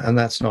 and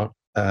that's not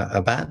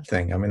a bad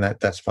thing. I mean,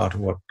 that's part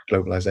of what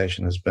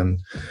globalization has been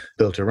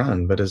built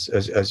around. But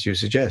as you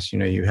suggest,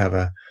 you have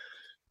a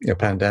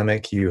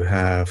pandemic, you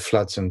have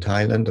floods in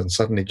Thailand, and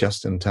suddenly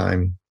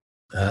just-in-time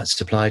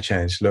supply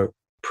chains look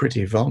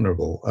pretty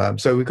vulnerable.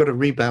 So we've got to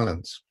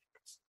rebalance.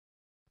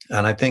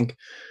 And I think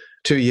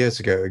 2 years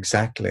ago,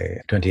 exactly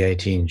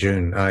 2018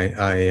 June,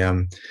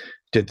 I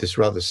did this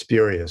rather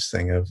spurious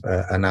thing of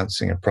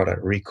announcing a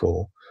product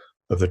recall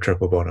of the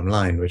triple bottom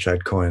line, which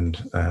I'd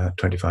coined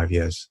 25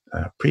 years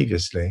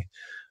previously.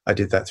 I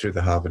did that through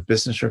the Harvard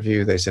Business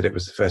Review. They said it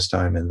was the first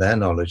time in their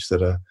knowledge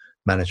that a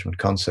management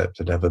concept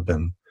had ever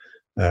been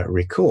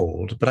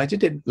recalled. But I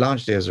did it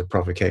largely as a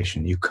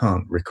provocation. You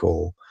can't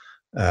recall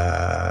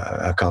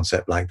a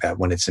concept like that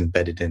when it's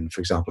embedded in,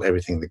 for example,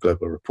 everything the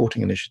Global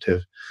Reporting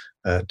Initiative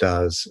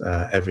does,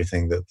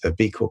 everything that the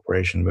B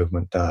Corporation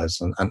movement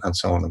does, and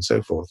so on and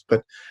so forth.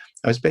 But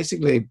I was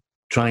basically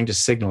trying to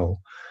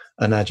signal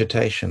an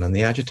agitation, and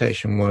the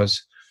agitation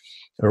was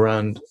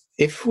around,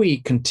 if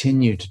we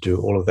continue to do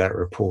all of that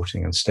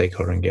reporting and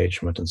stakeholder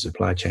engagement and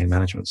supply chain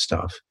management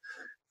stuff,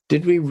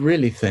 did we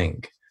really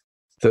think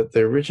that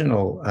the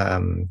original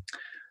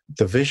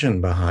the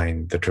vision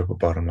behind the triple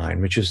bottom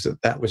line, which is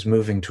that was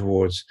moving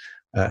towards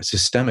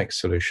systemic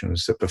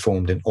solutions that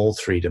performed in all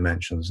three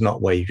dimensions,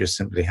 not where you just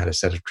simply had a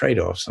set of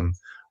trade-offs and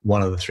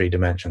one of the three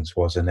dimensions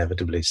was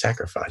inevitably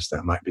sacrificed.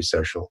 That might be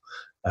social,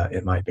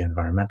 it might be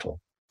environmental.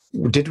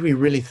 Did we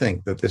really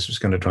think that this was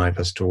going to drive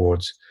us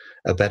towards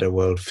a better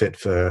world fit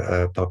for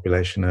a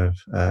population of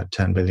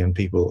 10 billion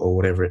people, or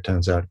whatever it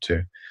turns out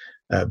to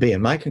be?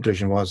 And my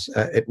conclusion was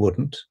it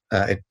wouldn't,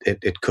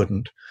 it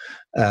couldn't.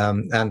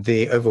 And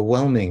the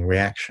overwhelming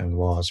reaction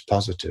was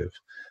positive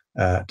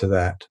to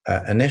that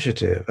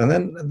initiative. And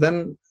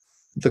then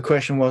the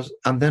question was,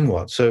 and then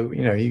what? So,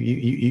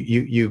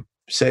 you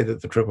say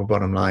that the triple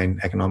bottom line,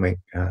 economic,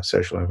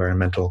 social,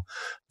 environmental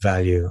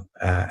value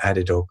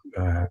added or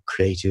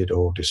created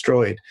or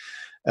destroyed,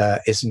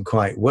 isn't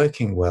quite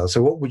working well.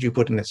 So what would you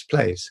put in its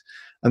place?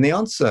 And the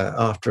answer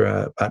after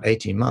about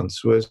 18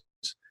 months was,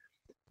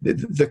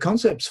 the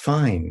concept's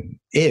fine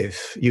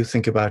if you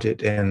think about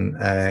it in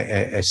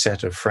a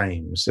set of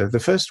frames. So the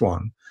first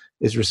one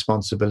is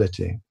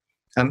responsibility.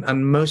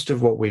 And most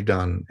of what we've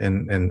done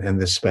in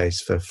this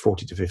space for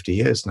 40 to 50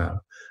 years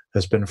now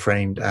has been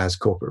framed as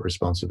corporate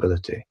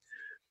responsibility.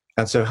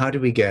 And so how do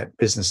we get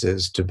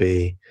businesses to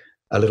be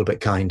a little bit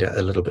kinder,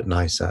 a little bit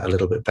nicer, a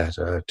little bit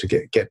better,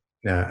 to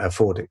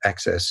afford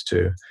access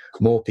to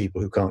more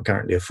people who can't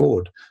currently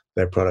afford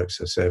their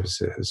products or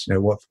services,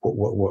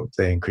 what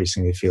they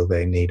increasingly feel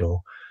they need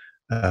or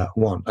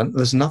want. And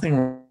there's nothing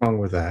wrong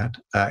with that.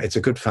 It's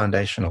a good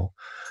foundational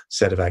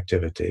set of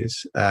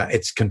activities.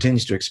 It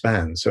continues to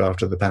expand. So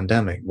after the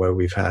pandemic, where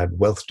we've had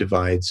wealth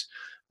divides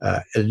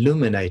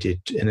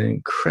illuminated in an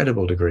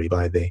incredible degree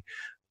by the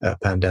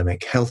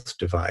pandemic, health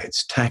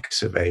divides,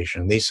 tax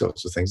evasion, these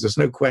sorts of things, there's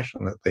no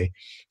question that the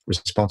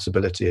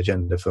responsibility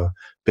agenda for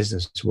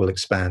business will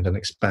expand,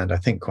 I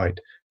think, quite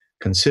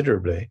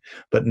considerably.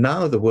 But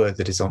now the word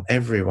that is on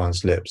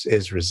everyone's lips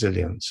is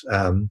resilience.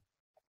 And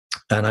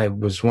I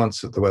was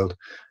once at the World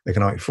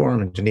Economic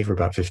Forum in Geneva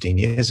about 15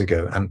 years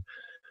ago, and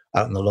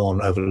out on the lawn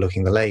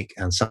overlooking the lake,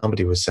 and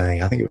somebody was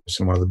saying, I think it was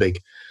from one of the big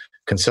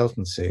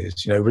consultancies,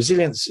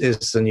 resilience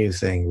is the new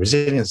thing.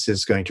 Resilience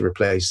is going to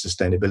replace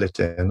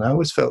sustainability. And I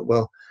always felt,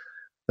 well,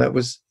 that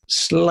was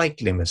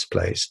slightly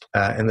misplaced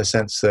in the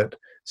sense that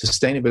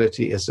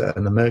sustainability is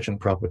an emergent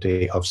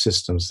property of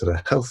systems that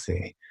are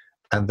healthy,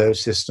 and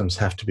those systems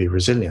have to be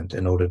resilient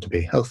in order to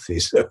be healthy.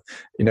 So,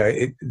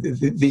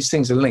 these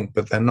things are linked,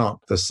 but they're not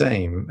the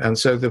same. And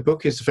so the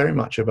book is very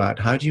much about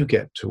how do you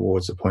get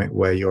towards a point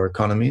where your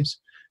economies,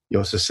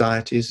 your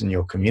societies, and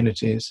your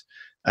communities,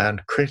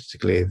 and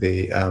critically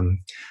the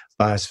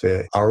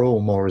biosphere, are all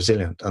more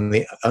resilient. And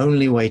the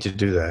only way to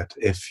do that,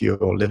 if you're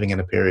living in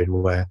a period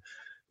where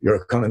your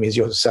economies,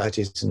 your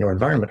societies, and your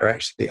environment are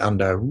actually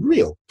under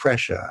real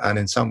pressure and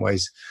in some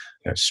ways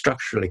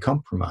structurally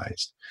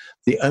compromised,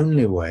 the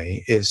only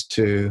way is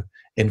to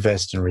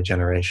invest in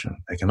regeneration,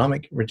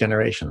 economic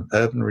regeneration,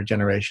 urban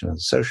regeneration,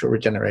 and social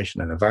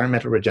regeneration, and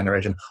environmental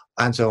regeneration,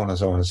 and so on and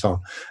so on and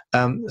so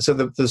on. So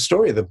the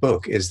story of the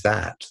book is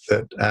that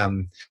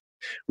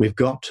we've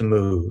got to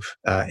move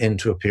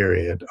into a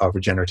period of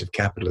regenerative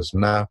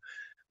capitalism. Now,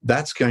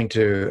 that's going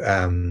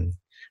to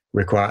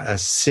require a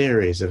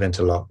series of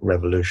interlocked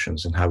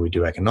revolutions in how we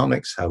do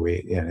economics, how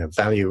we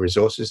value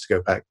resources, to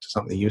go back to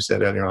something you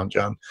said earlier on,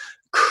 John.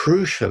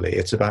 Crucially,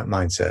 it's about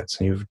mindsets,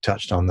 and you've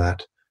touched on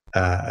that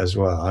as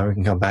well. We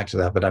can come back to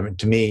that, but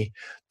to me,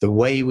 the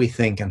way we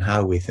think and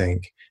how we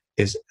think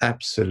is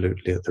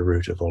absolutely at the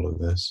root of all of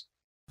this.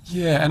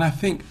 Yeah, and I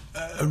think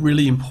a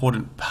really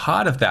important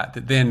part of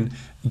that then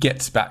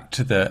gets back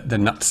to the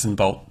nuts and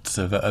bolts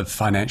of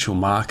financial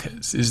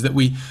markets is that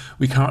we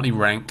currently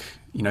rank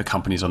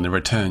companies on their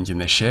returns in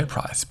their share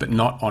price, but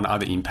not on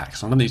other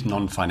impacts, not on these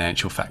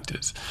non-financial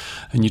factors.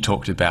 And you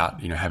talked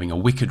about having a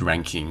wicked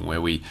ranking where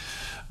we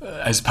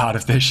as part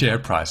of their share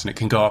price, and it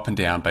can go up and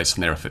down based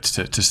on their efforts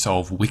to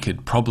solve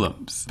wicked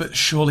problems. But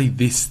surely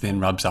this then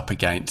rubs up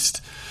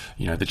against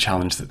the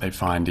challenge that they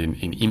find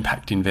in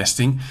impact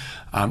investing,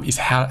 is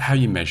how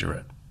you measure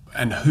it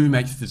and who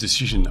makes the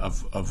decision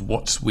of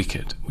what's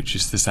wicked, which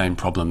is the same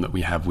problem that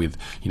we have with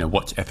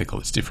what's ethical.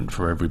 It's different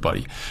for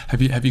everybody.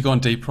 Have you gone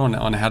deeper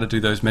on how to do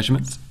those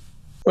measurements?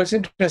 Well, it's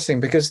interesting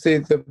because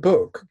the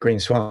book,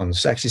 Green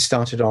Swans, actually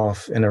started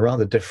off in a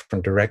rather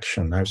different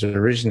direction. I was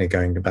originally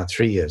going about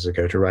 3 years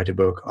ago to write a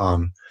book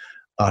on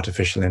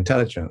artificial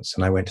intelligence,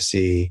 and I went to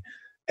see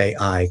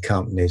AI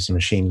companies,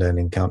 machine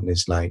learning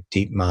companies like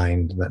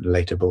DeepMind, that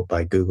later bought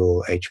by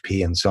Google,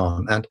 HP, and so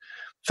on. And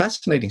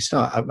fascinating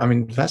stuff. I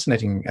mean,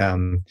 fascinating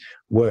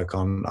work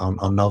on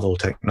novel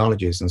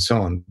technologies and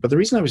so on. But the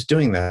reason I was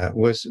doing that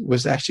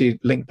was actually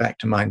linked back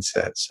to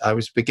mindsets. I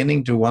was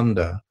beginning to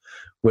wonder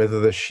whether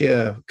the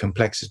sheer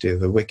complexity of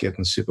the wicked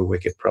and super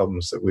wicked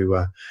problems that we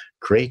were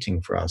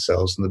creating for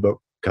ourselves, and the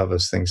book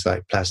covers things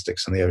like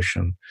plastics in the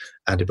ocean,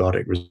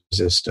 antibiotic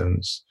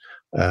resistance,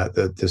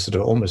 the sort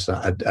of almost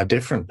a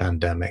different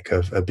pandemic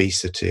of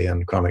obesity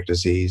and chronic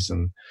disease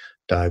and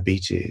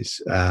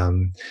diabetes,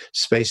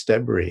 space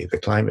debris, the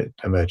climate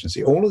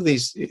emergency. All of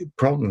these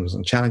problems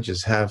and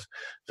challenges have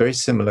very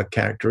similar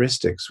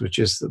characteristics, which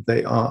is that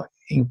they are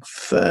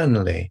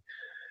infernally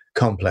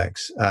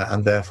complex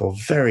and therefore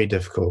very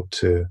difficult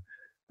to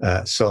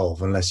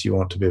solve, unless you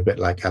want to be a bit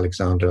like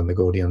Alexander and the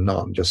Gordian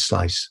knot and just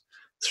slice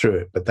through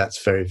it. But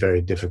that's very,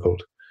 very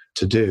difficult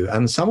to do.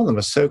 And some of them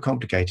are so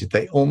complicated,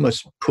 they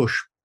almost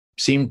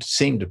seem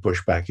to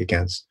push back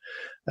against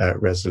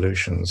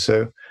resolution.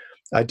 So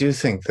I do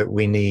think that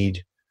we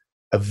need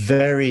a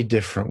very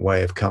different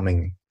way of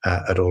coming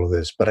at all of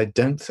this, but I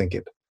don't think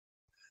it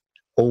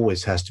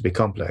always has to be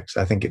complex.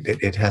 I think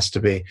it has to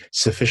be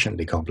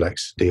sufficiently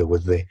complex to deal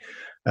with the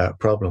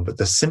problem. But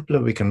the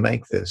simpler we can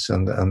make this,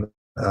 and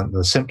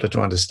the simpler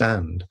to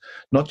understand,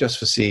 not just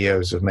for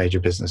CEOs of major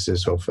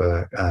businesses or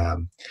for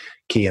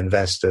key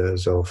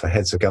investors or for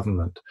heads of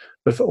government,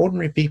 but for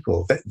ordinary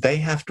people, they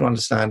have to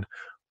understand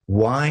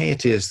why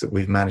it is that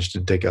we've managed to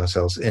dig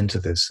ourselves into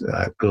this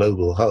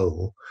global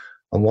hole,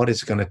 and what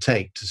it's going to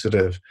take to sort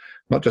of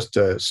not just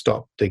to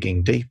stop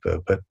digging deeper,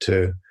 but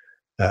to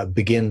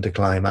begin to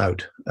climb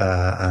out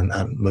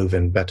and move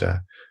in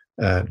better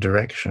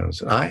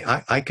directions.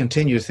 I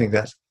continue to think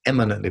that's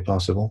eminently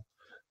possible.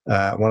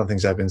 One of the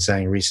things I've been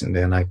saying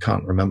recently, and I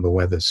can't remember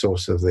where the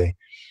source of the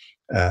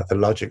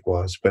logic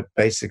was, but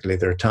basically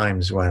there are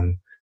times when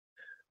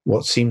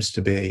what seems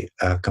to be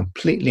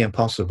completely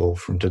impossible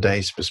from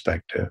today's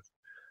perspective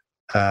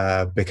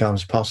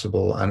becomes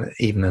possible and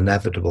even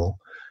inevitable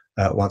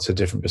once a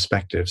different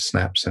perspective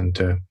snaps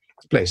into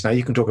place. Now,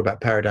 you can talk about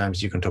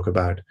paradigms, you can talk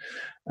about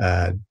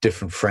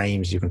different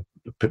frames, you can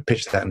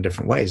pitch that in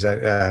different ways.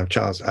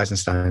 Charles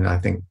Eisenstein, I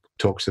think,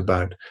 talks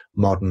about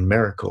modern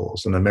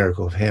miracles, and a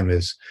miracle of him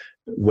is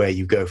where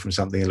you go from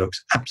something that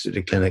looks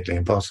absolutely clinically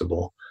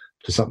impossible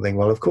to something,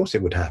 well, of course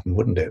it would happen,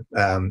 wouldn't it?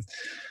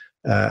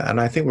 And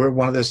I think we're at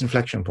one of those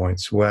inflection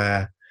points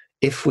where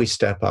if we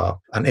step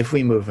up and if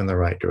we move in the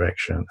right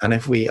direction and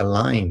if we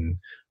align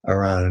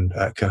around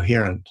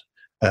coherent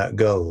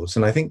goals,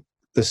 and I think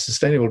the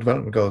Sustainable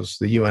Development Goals,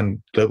 the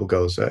UN global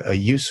goals are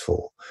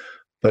useful,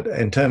 but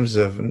in terms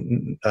of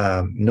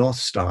North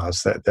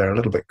Stars, they're a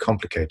little bit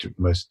complicated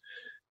for most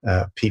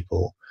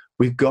people.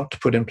 We've got to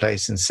put in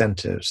place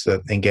incentives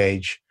that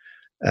engage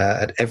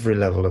at every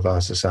level of our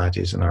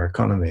societies and our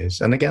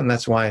economies. And again,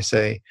 that's why I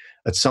say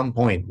at some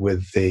point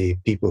with the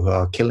people who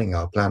are killing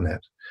our planet,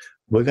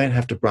 we're going to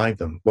have to bribe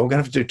them. Well, we're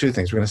going to have to do two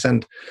things. We're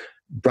going to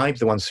bribe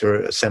the ones who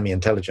are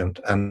semi-intelligent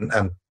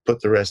and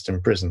put the rest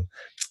in prison,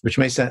 which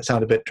may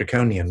sound a bit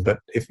draconian, but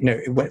if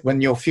when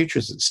your future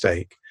is at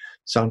stake,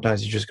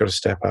 sometimes you just got to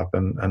step up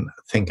and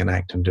think and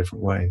act in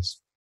different ways.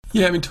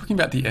 Yeah, I mean, talking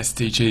about the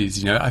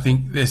SDGs, I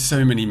think there's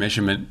so many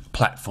measurement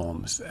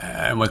platforms,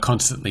 and we're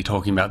constantly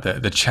talking about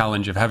the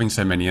challenge of having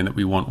so many, and that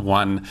we want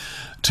one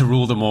to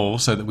rule them all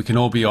so that we can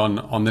all be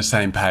on the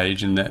same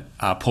page and that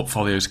our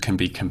portfolios can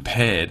be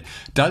compared.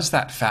 Does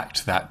that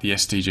fact that the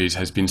SDGs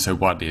has been so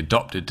widely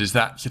adopted, does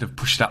that sort of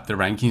push it up the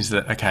rankings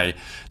that, okay,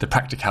 the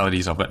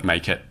practicalities of it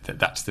make it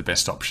that's the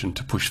best option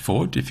to push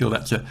forward? Do you feel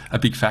that's a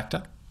big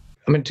factor?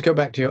 I mean, to go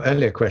back to your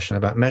earlier question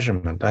about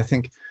measurement, I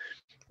think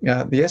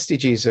the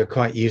SDGs are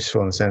quite useful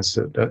in the sense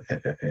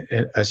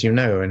that, as you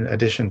know, in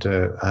addition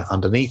to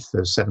underneath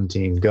the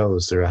 17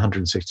 goals, there are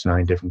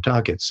 169 different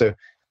targets. So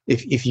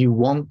if you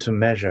want to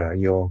measure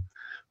your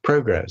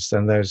progress,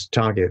 then those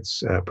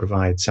targets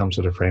provide some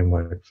sort of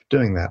framework for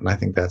doing that. And I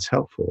think that's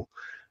helpful.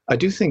 I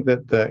do think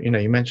that,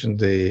 you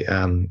mentioned the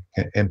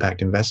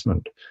impact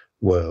investment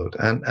world,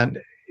 and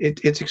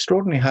it's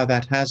extraordinary how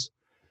that has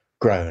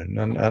grown,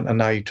 and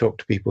now you talk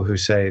to people who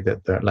say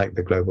that they're like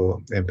the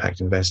Global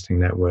Impact Investing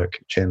Network,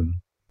 CHIN,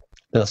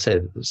 they'll say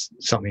there's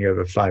something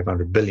over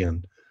 $500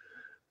 billion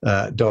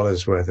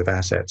worth of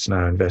assets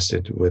now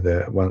invested with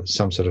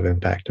some sort of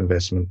impact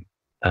investment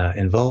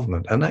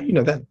involvement, and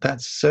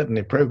that's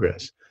certainly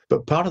progress.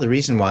 But part of the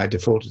reason why I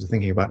defaulted to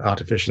thinking about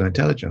artificial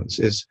intelligence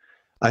is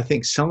I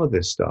think some of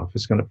this stuff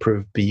is going to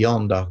prove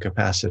beyond our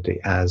capacity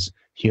as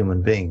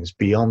human beings,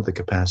 beyond the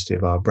capacity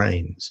of our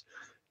brains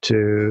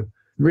to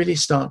really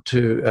start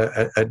to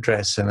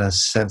address in a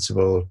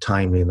sensible,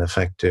 timely, and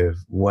effective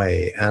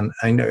way. And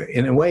I know,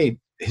 in a way,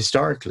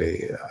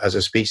 historically, as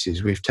a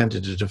species, we've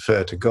tended to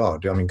defer to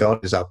God. I mean,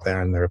 God is up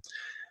there, and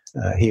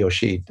he or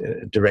she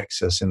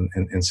directs us in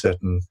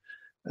certain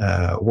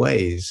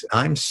ways.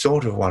 I'm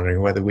sort of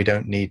wondering whether we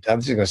don't need,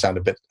 this is going to sound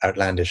a bit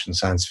outlandish and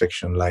science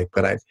fiction-like,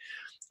 but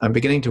I'm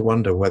beginning to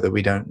wonder whether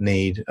we don't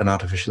need an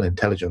artificial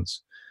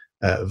intelligence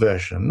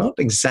version, not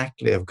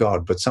exactly of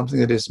God, but something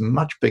that is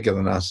much bigger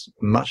than us,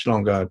 much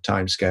longer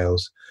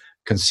timescales,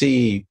 can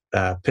see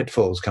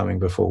pitfalls coming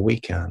before we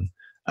can,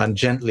 and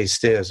gently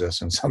steers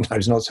us, and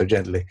sometimes not so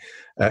gently,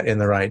 in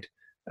the right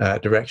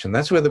direction.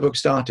 That's where the book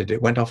started.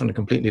 It went off in a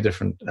completely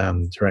different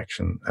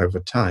direction over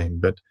time.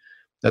 But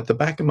at the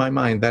back of my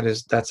mind,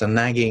 that's a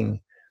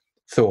nagging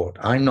thought.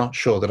 I'm not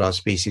sure that our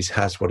species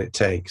has what it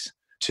takes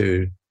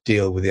to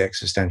deal with the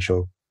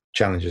existential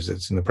challenges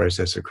it's in the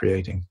process of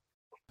creating.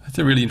 That's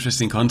a really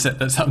interesting concept.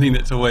 That's something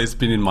that's always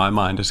been in my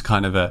mind as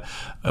kind of it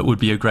would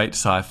be a great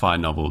sci-fi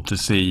novel to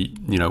see,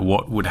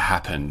 what would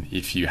happen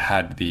if you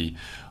had the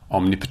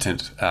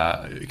omnipotent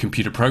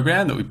computer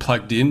program that we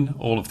plugged in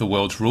all of the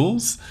world's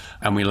rules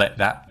and we let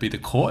that be the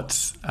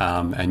courts.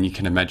 And you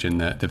can imagine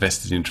the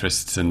vested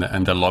interests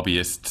and the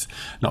lobbyists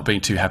not being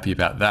too happy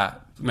about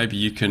that. Maybe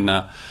you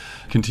can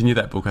continue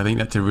that book. I think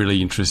that's a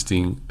really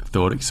interesting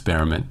thought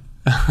experiment.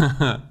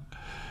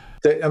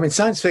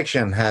 Science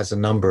fiction has a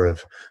number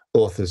of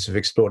authors who've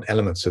explored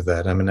elements of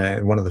that.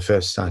 One of the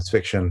first science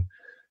fiction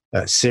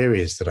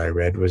series that I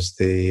read was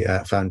the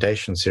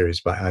Foundation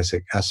series by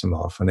Isaac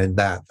Asimov. And in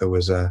that, there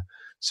was a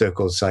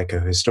so-called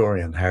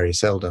psychohistorian, Harry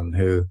Seldon,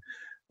 who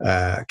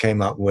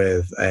came up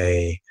with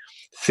a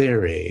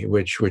theory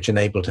which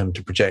enabled him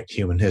to project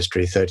human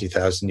history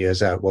 30,000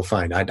 years out. Well,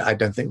 fine. I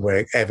don't think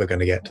we're ever going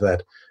to get to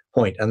that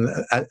point. And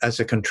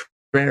as a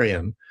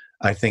contrarian,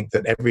 I think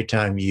that every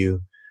time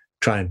you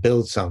try and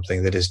build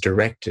something that is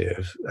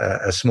directive,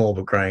 a small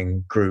but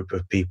growing group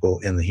of people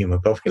in the human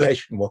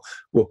population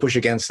will push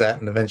against that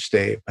and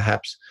eventually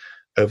perhaps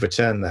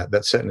overturn that.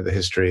 That's certainly the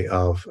history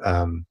of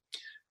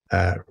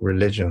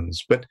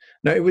religions. But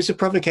no, it was a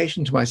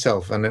provocation to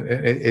myself. And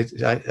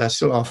I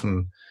still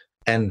often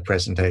end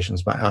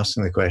presentations by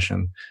asking the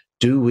question,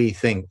 do we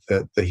think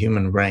that the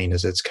human brain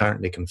as it's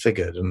currently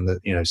configured and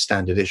the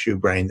standard issue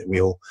brain that we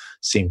all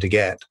seem to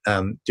get,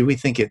 do we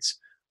think it's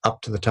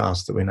up to the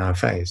task that we now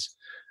face?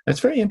 It's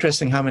very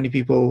interesting how many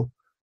people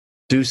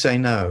do say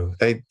no.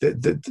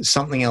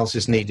 Something else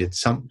is needed.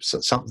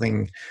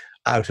 Something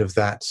out of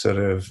that sort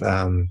of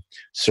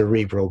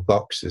cerebral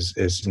box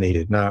is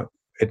needed. Now,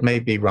 it may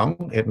be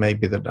wrong. It may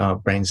be that our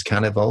brains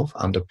can evolve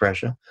under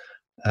pressure.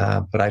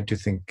 But I do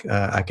think,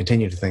 I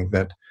continue to think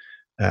that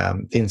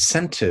the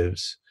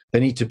incentives, they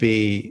need to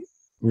be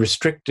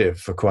restrictive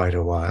for quite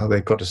a while.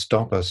 They've got to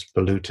stop us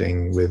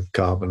polluting with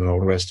carbon and all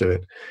the rest of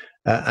it.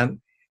 And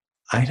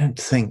I don't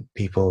think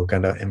people are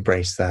going to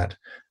embrace that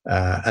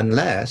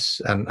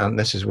unless, and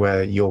this is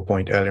where your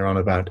point earlier on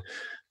about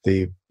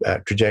the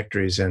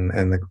trajectories and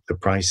the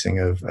pricing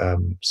of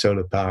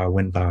solar power,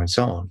 wind power, and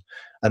so on,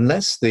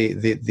 unless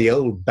the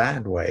old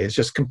bad way is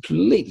just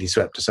completely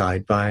swept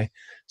aside by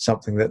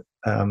something that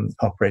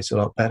operates a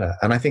lot better.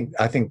 And I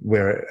think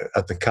we're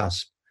at the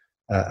cusp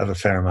of a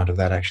fair amount of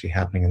that actually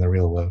happening in the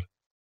real world.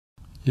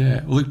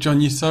 Yeah. Well, look,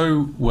 John, you're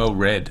so well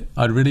read.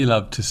 I'd really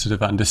love to sort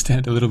of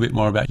understand a little bit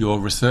more about your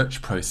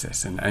research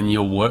process and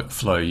your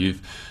workflow.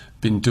 You've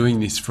been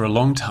doing this for a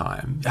long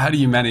time. How do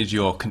you manage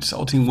your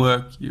consulting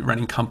work? You're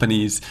running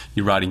companies,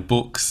 you're writing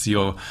books,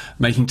 you're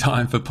making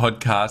time for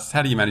podcasts.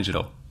 How do you manage it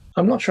all?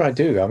 I'm not sure I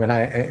do.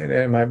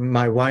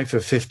 My wife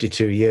of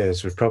 52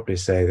 years would probably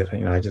say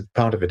that,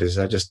 part of it is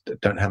I just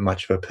don't have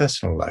much of a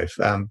personal life.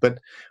 But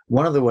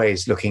one of the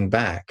ways, looking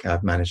back,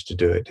 I've managed to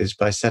do it is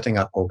by setting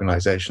up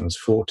organizations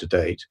to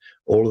date.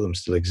 All of them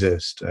still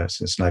exist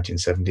since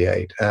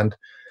 1978. And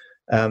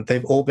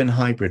they've all been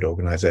hybrid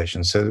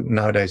organizations. So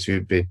nowadays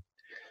we'd be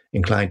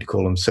inclined to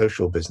call them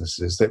social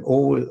businesses. They've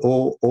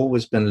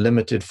always been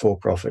limited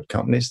for-profit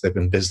companies. They've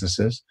been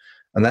businesses.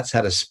 And that's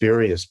had a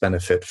spurious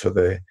benefit for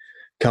the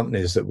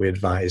companies that we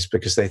advise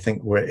because they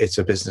think it's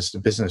a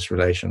business-to-business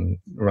relation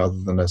rather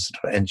than a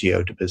sort of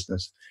NGO to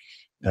business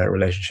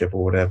relationship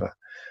or whatever.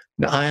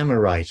 Now, I am a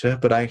writer,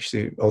 but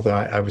although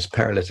I was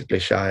paralytically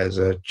shy as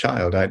a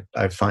child,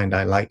 I find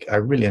I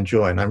really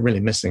enjoy, and I'm really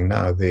missing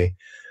now the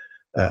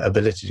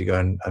ability to go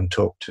and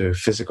talk to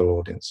physical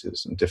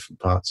audiences in different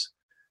parts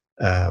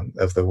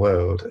of the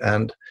world.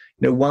 And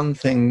one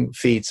thing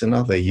feeds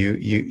another.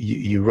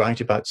 You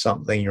write about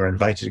something, you're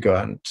invited to go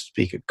out and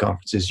speak at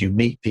conferences, you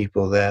meet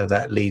people there,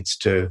 that leads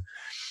to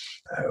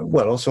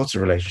all sorts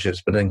of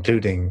relationships, but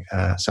including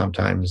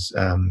sometimes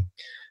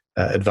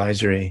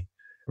advisory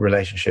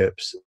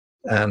relationships.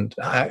 And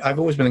I've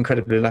always been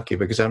incredibly lucky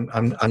because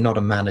I'm not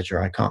a manager.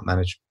 I can't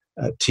manage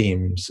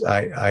teams.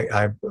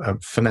 I'm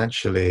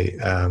financially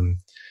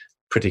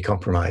pretty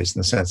compromised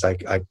in the sense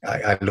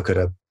I look at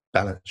a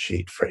balance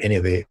sheet for any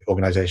of the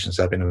organizations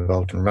I've been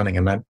involved in running,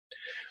 and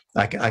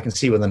I can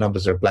see when the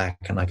numbers are black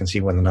and I can see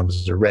when the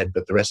numbers are red,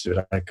 but the rest of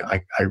it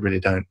I really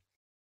don't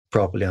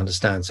properly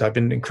understand. So I've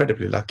been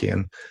incredibly lucky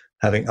in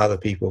having other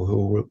people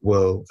who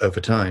will over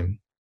time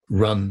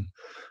run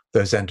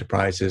those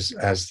enterprises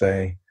as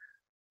they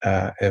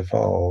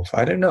evolve.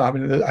 I don't know. I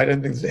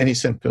don't think there's any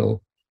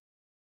simple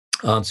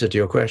answer to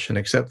your question,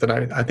 except that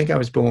I think I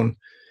was born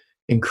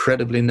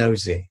incredibly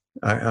nosy.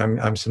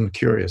 I'm some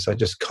curious. I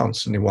just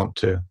constantly want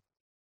to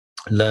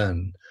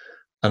learn,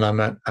 and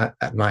I'm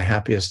at my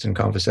happiest in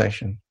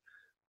conversation.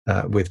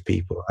 with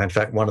people. In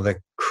fact, one of the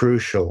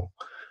crucial,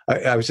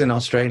 I was in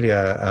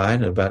Australia, I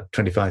don't know, about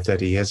 25,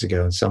 30 years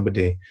ago, and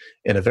somebody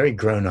in a very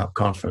grown-up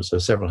conference, there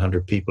were several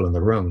hundred people in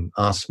the room,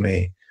 asked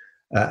me,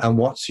 and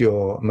what's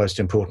your most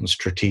important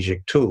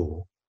strategic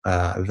tool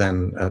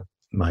then at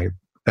my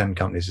then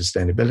company,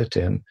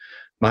 Sustainability? And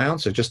my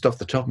answer, just off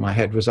the top of my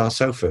head, was our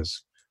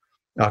sofas,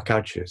 our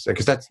couches,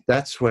 because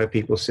that's where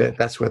people sit,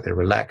 that's where they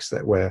relax,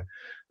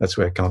 that's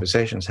where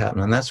conversations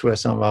happen, and that's where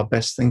some of our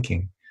best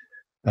thinking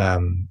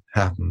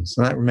happens,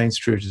 and that remains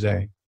true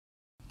today.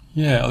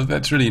 Yeah,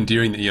 that's really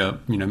endearing that you're,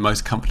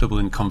 most comfortable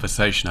in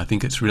conversation. I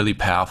think it's really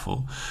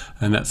powerful,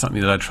 and that's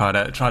something that I try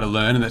to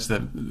learn. And that's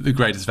the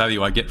greatest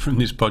value I get from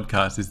this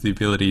podcast is the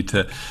ability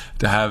to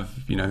have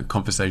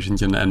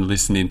conversations and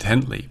listen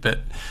intently. But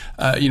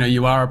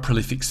you are a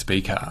prolific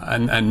speaker,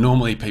 and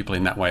normally people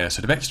in that way are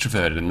sort of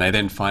extroverted, and they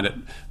then find it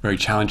very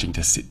challenging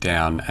to sit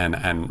down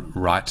and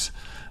write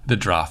the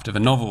draft of a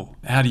novel.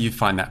 How do you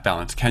find that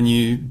balance? Can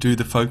you do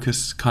the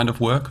focus kind of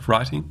work of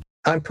writing?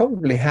 I'm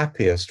probably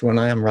happiest when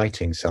I am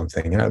writing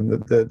something.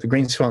 The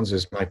Green Swans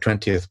is my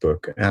 20th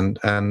book, and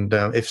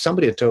if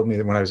somebody had told me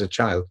that when I was a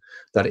child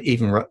that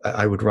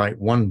I would write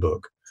one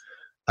book,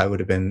 I would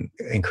have been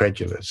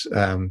incredulous.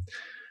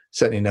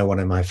 Certainly, no one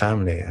in my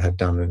family had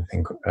done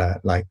anything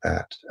like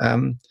that.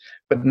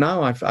 But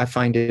now I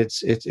find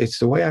it's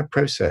the way I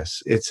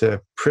process. It's a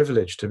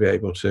privilege to be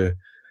able to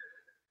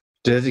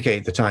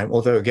dedicate the time.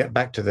 Although, get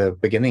back to the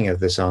beginning of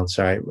this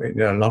answer,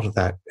 a lot of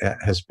that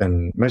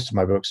most of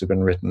my books have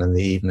been written in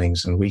the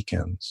evenings and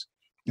weekends.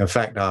 In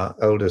fact, our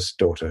oldest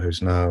daughter,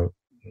 who's now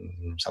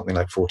something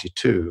like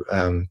 42,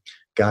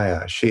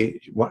 Gaia, she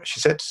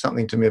said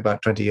something to me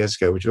about 20 years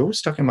ago, which always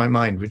stuck in my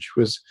mind, which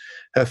was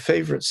her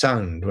favorite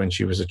sound when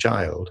she was a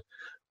child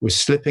was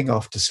slipping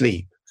off to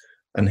sleep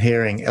and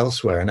hearing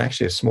elsewhere, and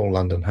actually a small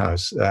London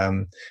house,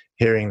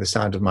 hearing the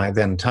sound of my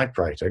then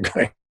typewriter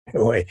going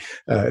away,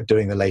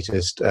 doing the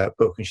latest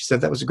book. And she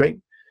said that was a great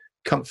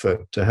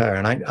comfort to her.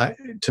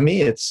 And to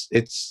me,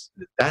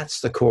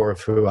 that's the core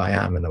of who I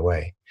am in a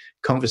way.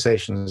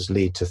 Conversations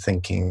lead to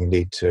thinking,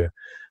 lead to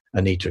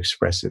a need to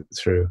express it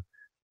through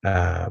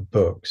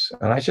books.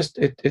 And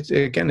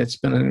it's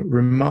been a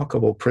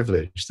remarkable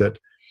privilege that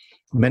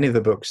many of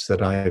the books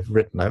that I've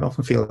written, I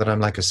often feel that I'm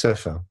like a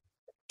surfer.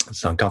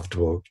 It's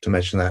uncomfortable to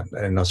mention that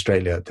in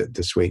Australia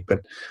this week,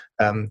 but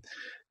I'm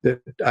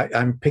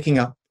picking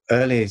up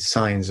early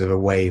signs of a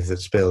wave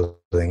that's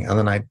building, and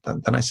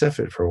then I surf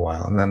it for a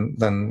while, and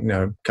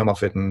then come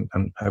off it and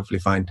hopefully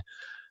find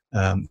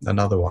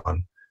another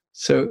one.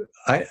 So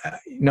I'm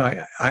not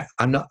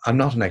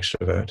an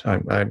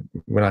extrovert.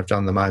 When I've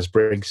done the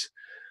Myers-Briggs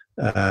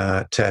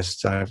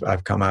tests,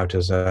 I've come out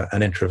as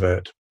an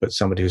introvert, but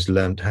somebody who's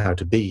learned how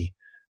to be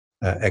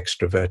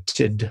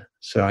extroverted.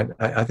 So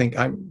I think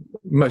I'm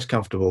most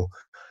comfortable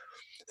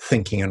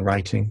thinking and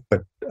writing,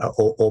 but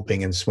or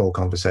being in small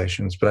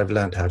conversations. But I've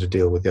learned how to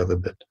deal with the other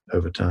bit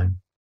over time.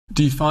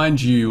 Do you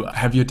find you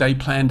have your day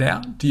planned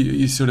out? Do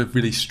you sort of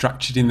really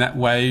structured in that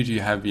way? Do you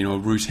have a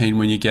routine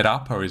when you get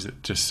up, or is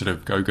it just sort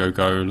of go,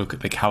 look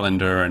at the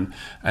calendar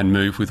and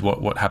move with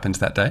what happens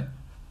that day?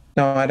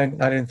 No, I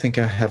don't think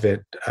I have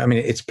it. I mean,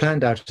 it's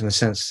planned out in the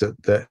sense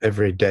that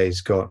every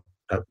day's got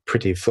a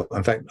pretty full.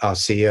 In fact, our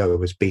CEO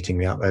was beating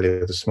me up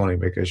earlier this morning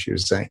because she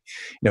was saying,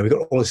 we've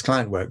got all this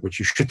client work which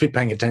you should be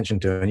paying attention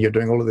to, and you're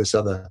doing all of this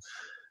other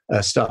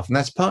stuff. And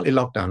that's partly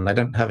lockdown. I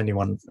don't have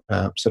anyone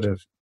sort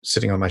of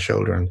sitting on my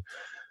shoulder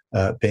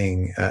and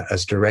being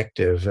as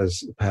directive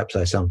as perhaps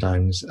I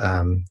sometimes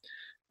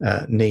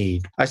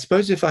need. I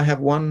suppose if I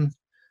have one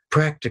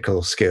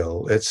practical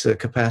skill, it's the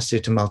capacity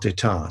to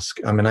multitask.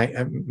 I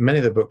mean, many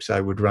of the books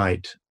I would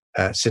write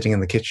sitting in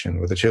the kitchen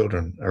with the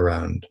children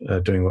around,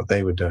 doing what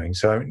they were doing.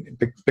 So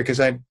because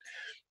I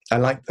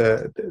like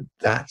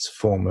that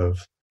form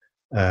of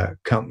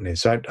company.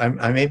 So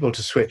I'm able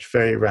to switch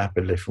very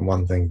rapidly from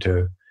one thing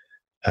to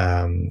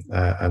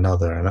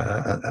another,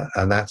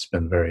 and that's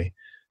been very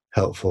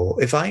helpful.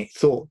 If I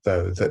thought,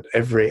 though, that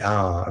every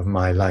hour of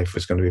my life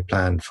was going to be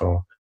planned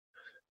for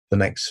the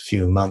next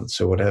few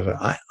months or whatever,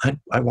 I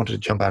wanted to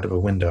jump out of a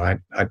window.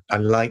 I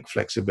like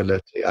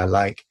flexibility. I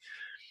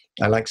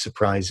like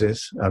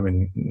surprises. I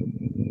mean,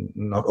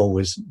 not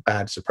always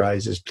bad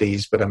surprises,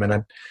 please, but I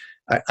mean,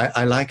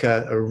 I like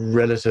a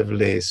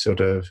relatively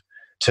sort of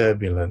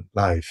turbulent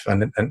life,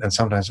 and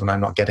sometimes when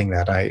I'm not getting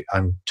that,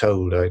 I'm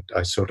told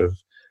I sort of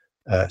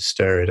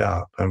stir it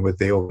up. And with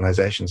the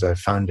organizations I've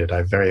founded,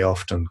 I very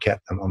often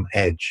kept them on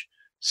edge,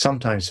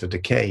 sometimes for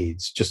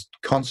decades, just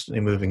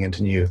constantly moving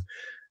into new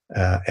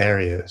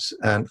areas.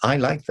 And I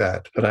like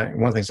that, but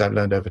one of the things I've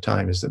learned over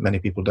time is that many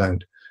people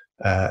don't.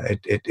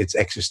 It's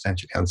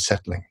existentially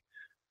unsettling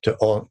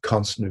to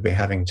constantly be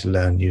having to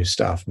learn new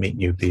stuff, meet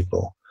new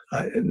people.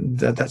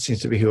 That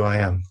seems to be who I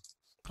am.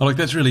 Oh, look,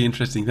 that's really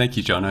interesting. Thank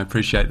you, John. I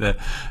appreciate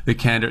the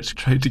candor. It's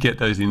great to get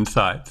those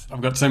insights.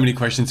 I've got so many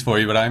questions for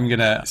you, but I'm going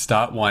to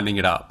start winding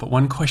it up. But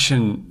one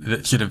question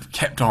that sort of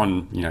kept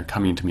on,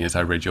 coming to me as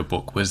I read your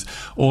book was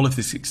all of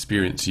this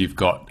experience you've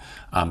got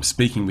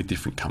speaking with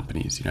different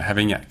companies,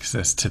 having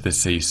access to the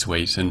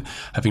C-suite and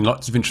having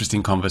lots of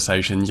interesting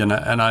conversations. And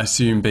I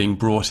assume being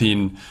brought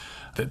in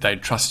that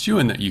they'd trust you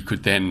and that you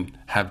could then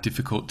have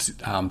difficult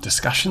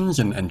discussions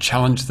and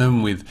challenge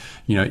them with,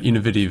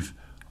 innovative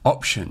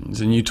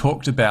options. And you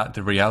talked about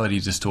the reality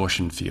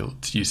distortion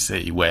fields you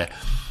see where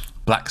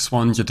black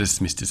swans are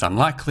dismissed as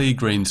unlikely,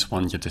 green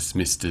swans are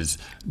dismissed as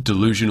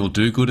delusional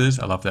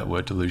do-gooders. I love that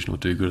word, delusional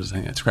do-gooders. I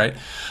think that's great.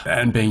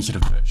 And being sort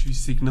of virtue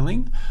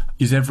signalling.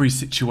 Is every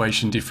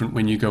situation different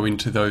when you go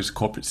into those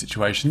corporate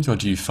situations, or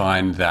do you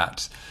find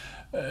that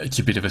it's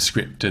a bit of a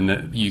script and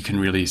that you can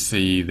really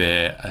see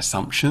their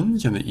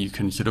assumptions and that you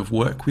can sort of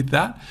work with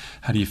that?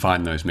 How do you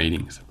find those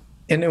meetings?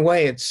 In a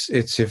way, it's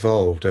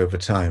evolved over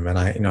time, and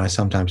I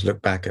sometimes look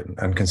back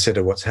and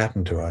consider what's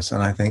happened to us,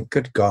 and I think,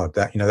 good God,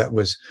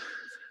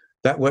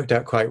 that worked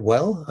out quite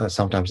well.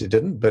 Sometimes it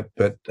didn't, but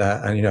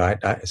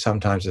I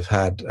sometimes have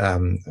had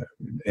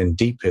in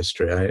deep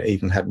history. I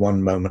even had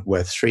one moment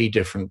where 3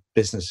 different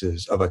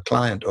businesses of a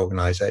client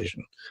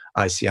organization,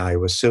 ICI,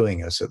 were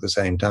suing us at the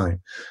same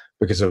time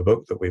because of a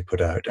book that we put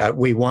out.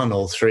 We won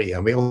all 3,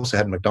 and we also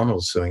had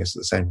McDonald's suing us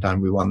at the same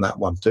time. We won that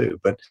one too,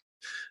 but.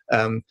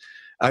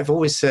 I've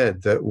always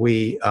said that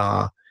we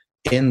are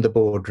in the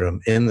boardroom,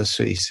 in the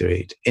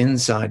C-suite,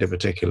 inside a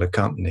particular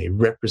company,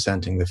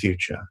 representing the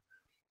future.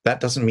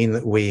 That doesn't mean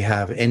that we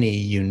have any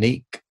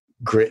unique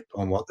grip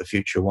on what the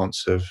future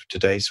wants of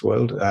today's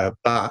world,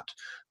 but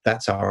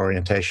that's our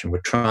orientation.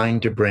 We're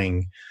trying to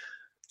bring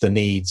the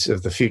needs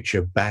of the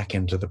future back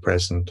into the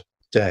present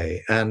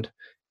day. And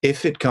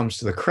if it comes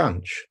to the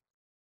crunch,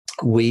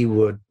 we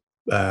would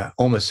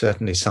almost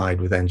certainly side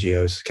with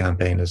NGOs,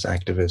 campaigners,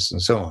 activists, and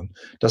so on.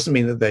 Doesn't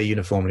mean that they're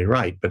uniformly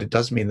right, but it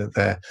does mean that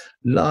they're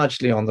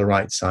largely on the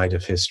right side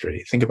of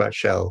history. Think about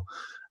Shell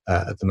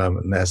at the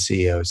moment, and their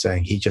CEO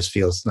saying he just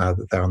feels now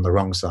that they're on the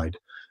wrong side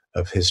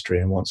of history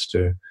and wants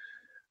to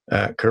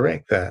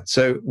correct that.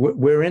 So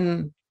we're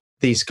in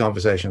these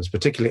conversations,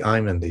 particularly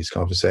I'm in these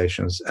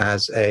conversations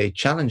as a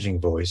challenging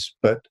voice,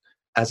 but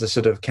as a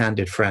sort of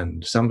candid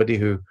friend, somebody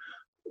who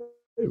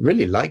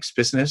really likes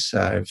business,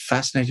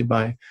 fascinated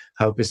by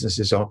how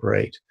businesses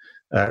operate,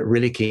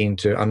 really keen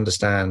to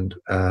understand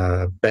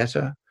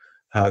better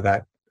how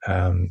that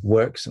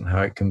works and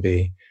how it can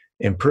be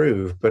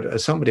improved. But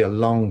as somebody a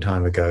long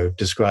time ago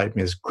described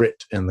me as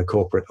grit in the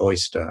corporate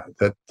oyster,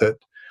 that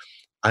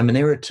I'm an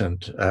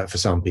irritant for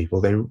some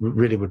people. They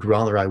really would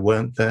rather I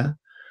weren't there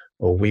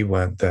or we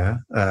weren't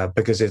there,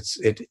 because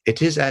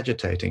it is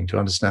agitating to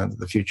understand that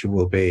the future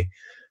will be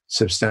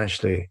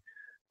substantially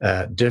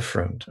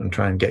different, and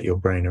try and get your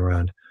brain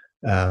around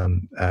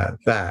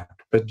that.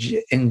 But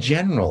in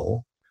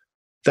general,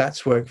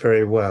 that's worked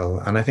very well.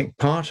 And I think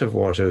part of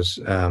what is,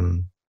 I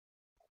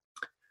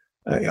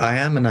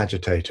am an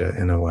agitator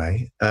in a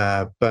way,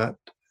 but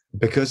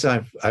because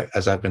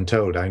as I've been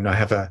told, I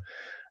have a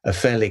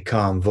fairly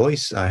calm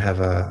voice. I have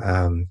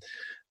a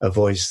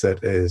voice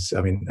that is,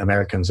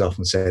 Americans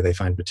often say they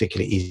find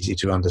particularly easy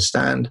to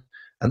understand.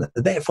 And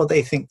therefore,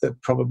 they think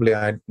that probably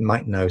I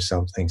might know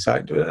something.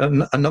 So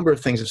a number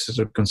of things have sort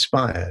of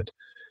conspired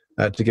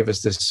to give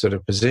us this sort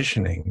of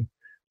positioning,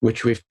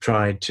 which we've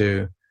tried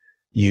to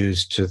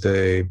use to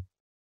the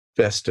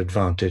best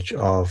advantage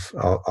of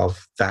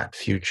that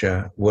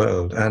future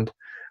world. And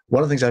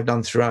one of the things I've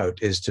done throughout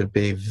is to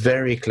be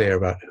very clear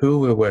about who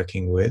we're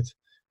working with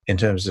in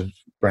terms of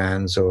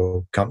brands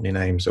or company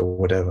names or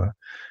whatever,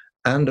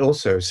 and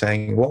also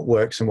saying what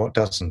works and what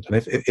doesn't. And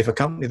if a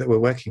company that we're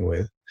working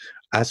with,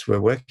 as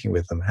we're working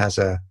with them, has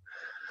a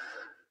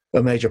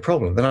major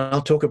problem, then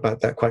I'll talk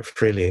about that quite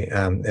freely,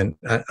 and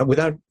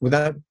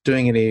without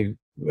doing any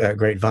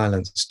great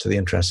violence to the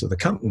interests of the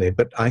company.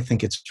 But I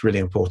think it's really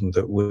important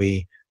that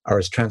we are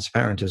as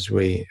transparent as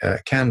we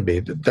can be.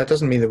 That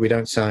doesn't mean that we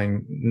don't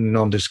sign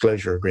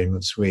non-disclosure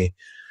agreements. We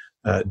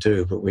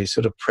do, but we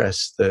sort of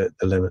press the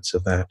limits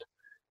of that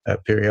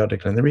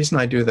periodically. And the reason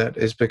I do that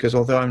is because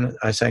although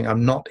I'm saying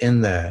I'm not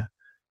in there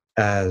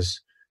as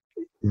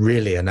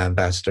really an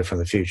ambassador for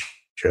the future,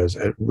 as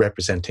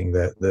representing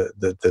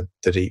the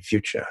deep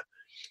future,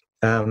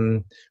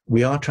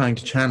 we are trying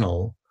to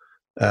channel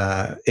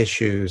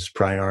issues,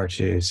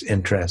 priorities,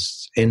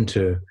 interests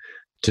into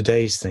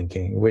today's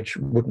thinking, which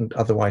wouldn't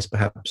otherwise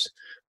perhaps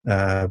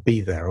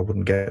be there or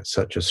wouldn't get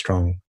such a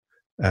strong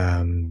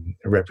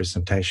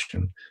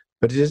representation.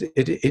 But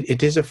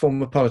it is a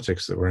form of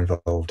politics that we're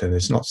involved in.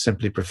 It's not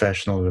simply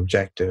professional and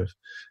objective.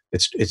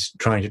 It's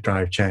trying to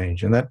drive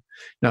change. And that,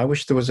 I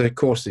wish there was a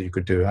course that you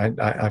could do.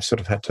 I've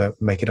sort of had to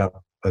make it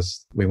up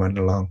as we went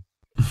along.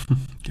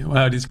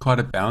 Well, it is quite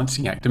a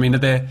balancing act. Are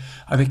there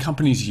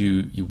companies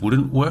you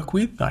wouldn't work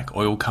with, like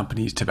oil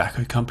companies,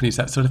 tobacco companies,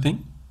 that sort of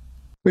thing?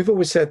 We've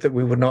always said that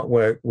we would not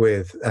work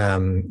with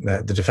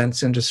the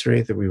defense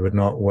industry, that we would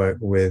not work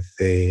with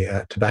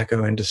the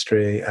tobacco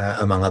industry,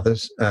 among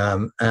others.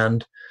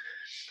 And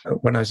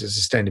When I was in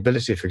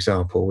sustainability, for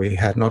example, we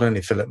had not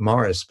only Philip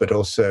Morris, but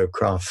also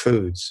Kraft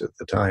Foods at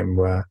the time,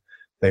 where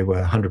they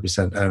were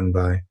 100% owned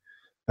by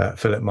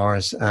Philip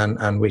Morris,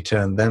 and we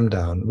turned them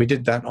down. We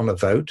did that on a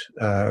vote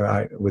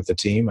with the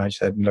team. I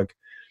said, look,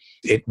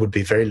 it would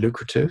be very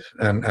lucrative,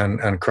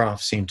 and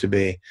Kraft seemed to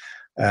be,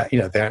 they're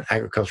in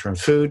agriculture and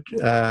food,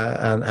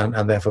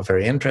 and therefore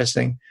very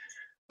interesting.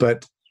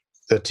 But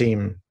the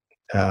team,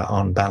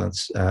 on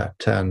balance,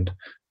 turned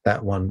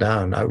that one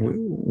down.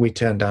 We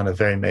turned down a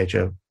very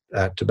major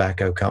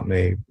tobacco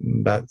company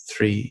about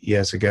 3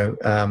 years ago.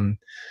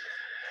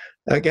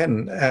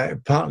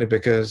 Again, partly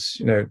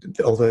because,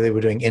 although they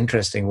were doing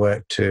interesting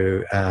work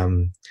to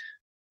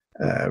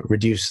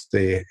reduce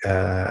the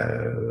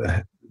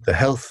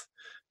health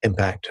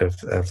impact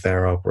of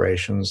their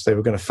operations, they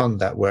were going to fund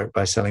that work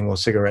by selling more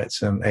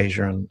cigarettes in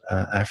Asia and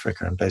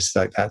Africa and places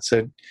like that.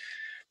 So,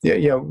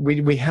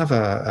 we have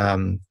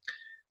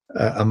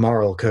a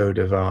moral code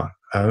of our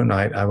own.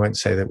 I won't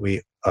say that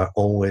we are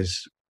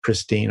always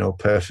pristine or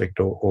perfect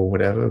or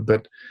whatever,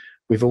 but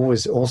we've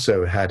always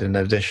also had, in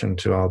addition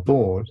to our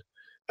board,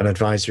 an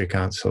advisory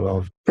council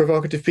of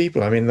provocative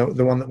people. I mean,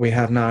 the one that we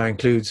have now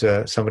includes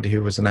somebody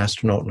who was an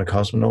astronaut and a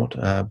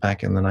cosmonaut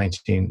back in the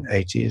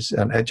 1980s,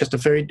 and just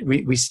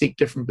we seek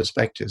different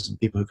perspectives and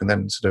people who can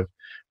then sort of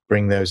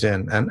bring those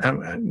in. And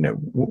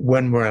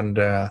when we're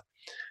under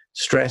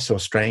stress or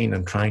strain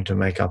and trying to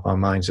make up our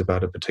minds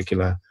about a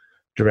particular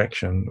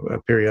direction,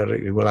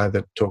 periodically we'll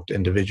either talk to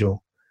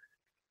individual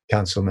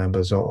council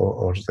members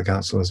or to the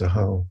council as a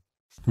whole.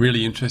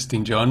 Really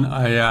interesting, John.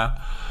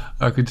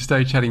 I could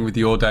stay chatting with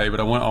you all day,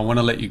 but I want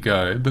to let you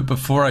go. But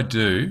before I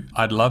do,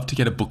 I'd love to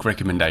get a book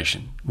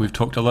recommendation. We've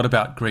talked a lot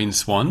about green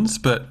swans,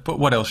 but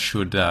what else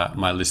should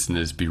my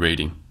listeners be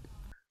reading?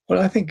 Well,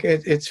 I think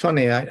it's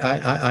funny.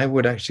 I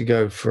would actually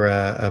go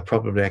for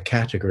probably a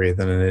category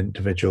than an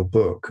individual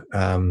book.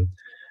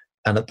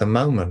 And at the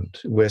moment,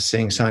 we're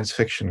seeing science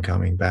fiction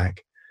coming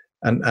back.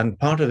 And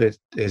part of it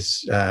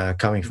is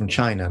coming from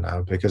China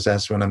now, because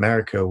as when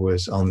America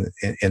was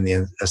in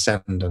the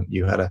ascendant,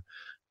 you had a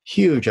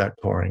huge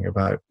outpouring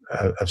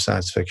of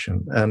science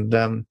fiction.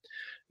 And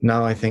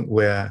now I think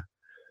we're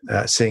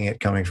seeing it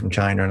coming from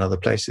China and other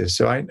places.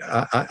 So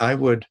I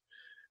would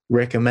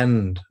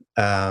recommend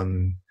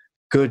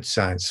good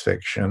science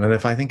fiction. And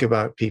if I think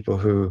about people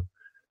who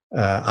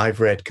I've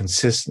read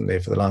consistently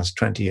for the last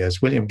 20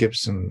 years, William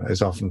Gibson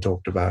is often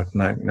talked about,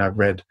 and I've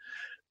read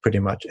pretty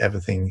much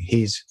everything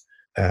he's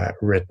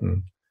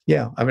written.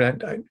 Yeah, I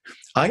mean,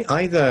 I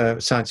either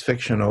science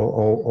fiction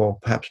or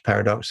perhaps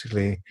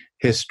paradoxically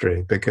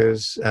history,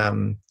 because I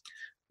think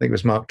it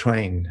was Mark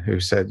Twain who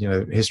said,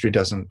 history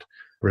doesn't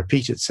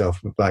repeat itself,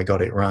 but by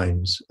God, it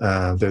rhymes. There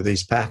are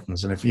these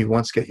patterns, and if you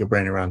once get your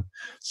brain around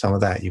some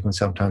of that, you can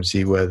sometimes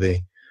see where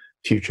the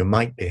future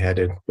might be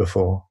headed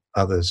before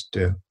others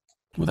do.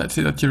 Well, that's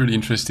a really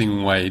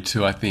interesting way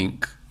to, I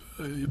think,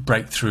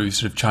 break through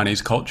sort of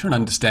Chinese culture and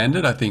understand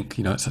it. I think,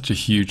 it's such a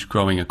huge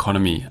growing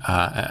economy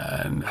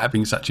and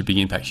having such a big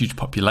impact, huge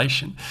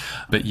population,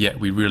 but yet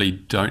we really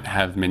don't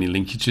have many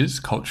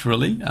linkages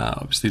culturally.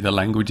 Obviously, the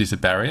language is a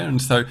barrier. And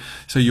so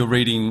you're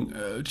reading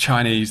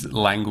Chinese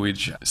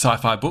language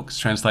sci-fi books,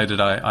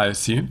 translated, I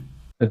assume?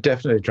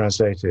 Definitely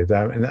translated.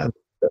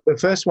 The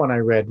first one I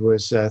read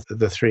was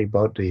The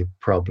Three-Body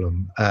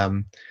Problem.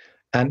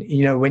 And,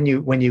 when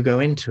you go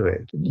into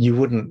it, you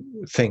wouldn't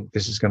think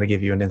this is going to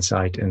give you an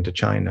insight into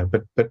China.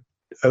 But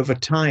over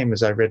time,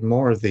 as I read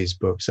more of these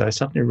books, I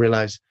suddenly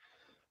realized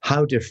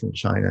how different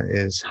China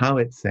is, how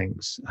it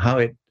thinks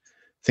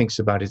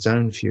about its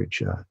own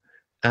future,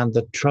 and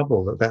the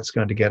trouble that that's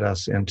going to get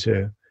us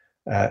into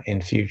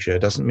in future.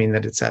 It doesn't mean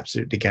that it's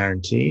absolutely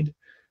guaranteed.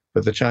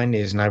 But the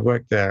Chinese, and I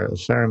worked there a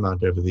fair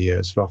amount over the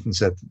years, have often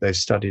said that they've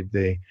studied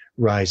the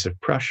rise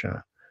of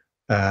Prussia.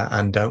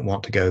 And don't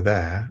want to go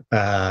there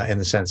in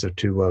the sense of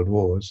 2 world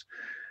wars.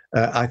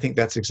 I think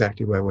that's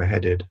exactly where we're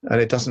headed.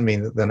 And it doesn't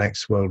mean that the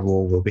next world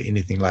war will be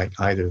anything like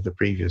either of the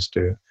previous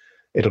two.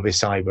 It'll be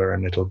cyber,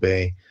 and it'll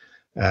be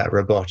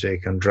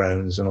robotic and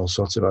drones and all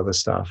sorts of other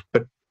stuff.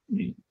 But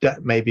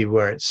that may be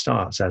where it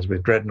starts, as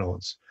with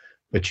dreadnoughts,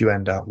 but you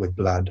end up with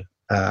blood.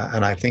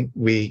 And I think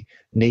we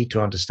need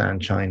to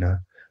understand China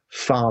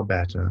far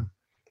better.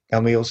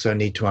 And we also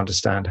need to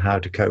understand how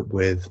to cope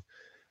with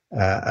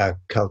a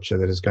culture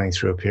that is going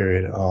through a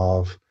period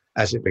of,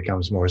 as it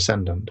becomes more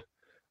ascendant,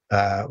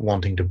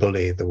 wanting to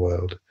bully the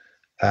world.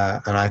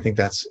 And I think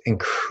that's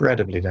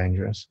incredibly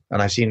dangerous.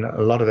 And I've seen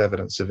a lot of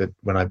evidence of it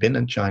when I've been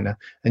in China.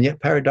 And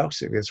yet,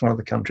 paradoxically, it's one of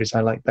the countries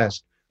I like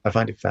best. I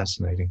find it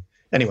fascinating.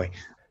 Anyway,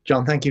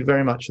 John, thank you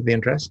very much for the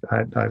interest.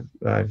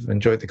 I've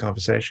enjoyed the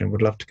conversation.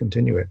 Would love to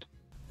continue it.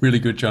 Really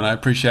good, John. I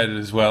appreciate it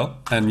as well.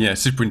 And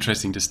super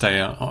interesting to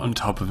stay on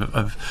top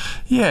of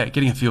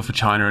getting a feel for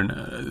China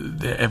and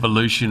their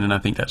evolution. And I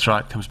think that's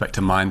right. It comes back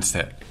to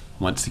mindset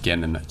once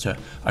again. And that's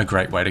a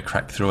great way to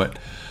crack through it.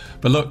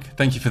 But look,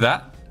 thank you for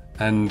that.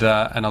 And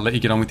I'll let you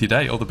get on with your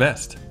day. All the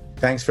best.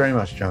 Thanks very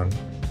much, John.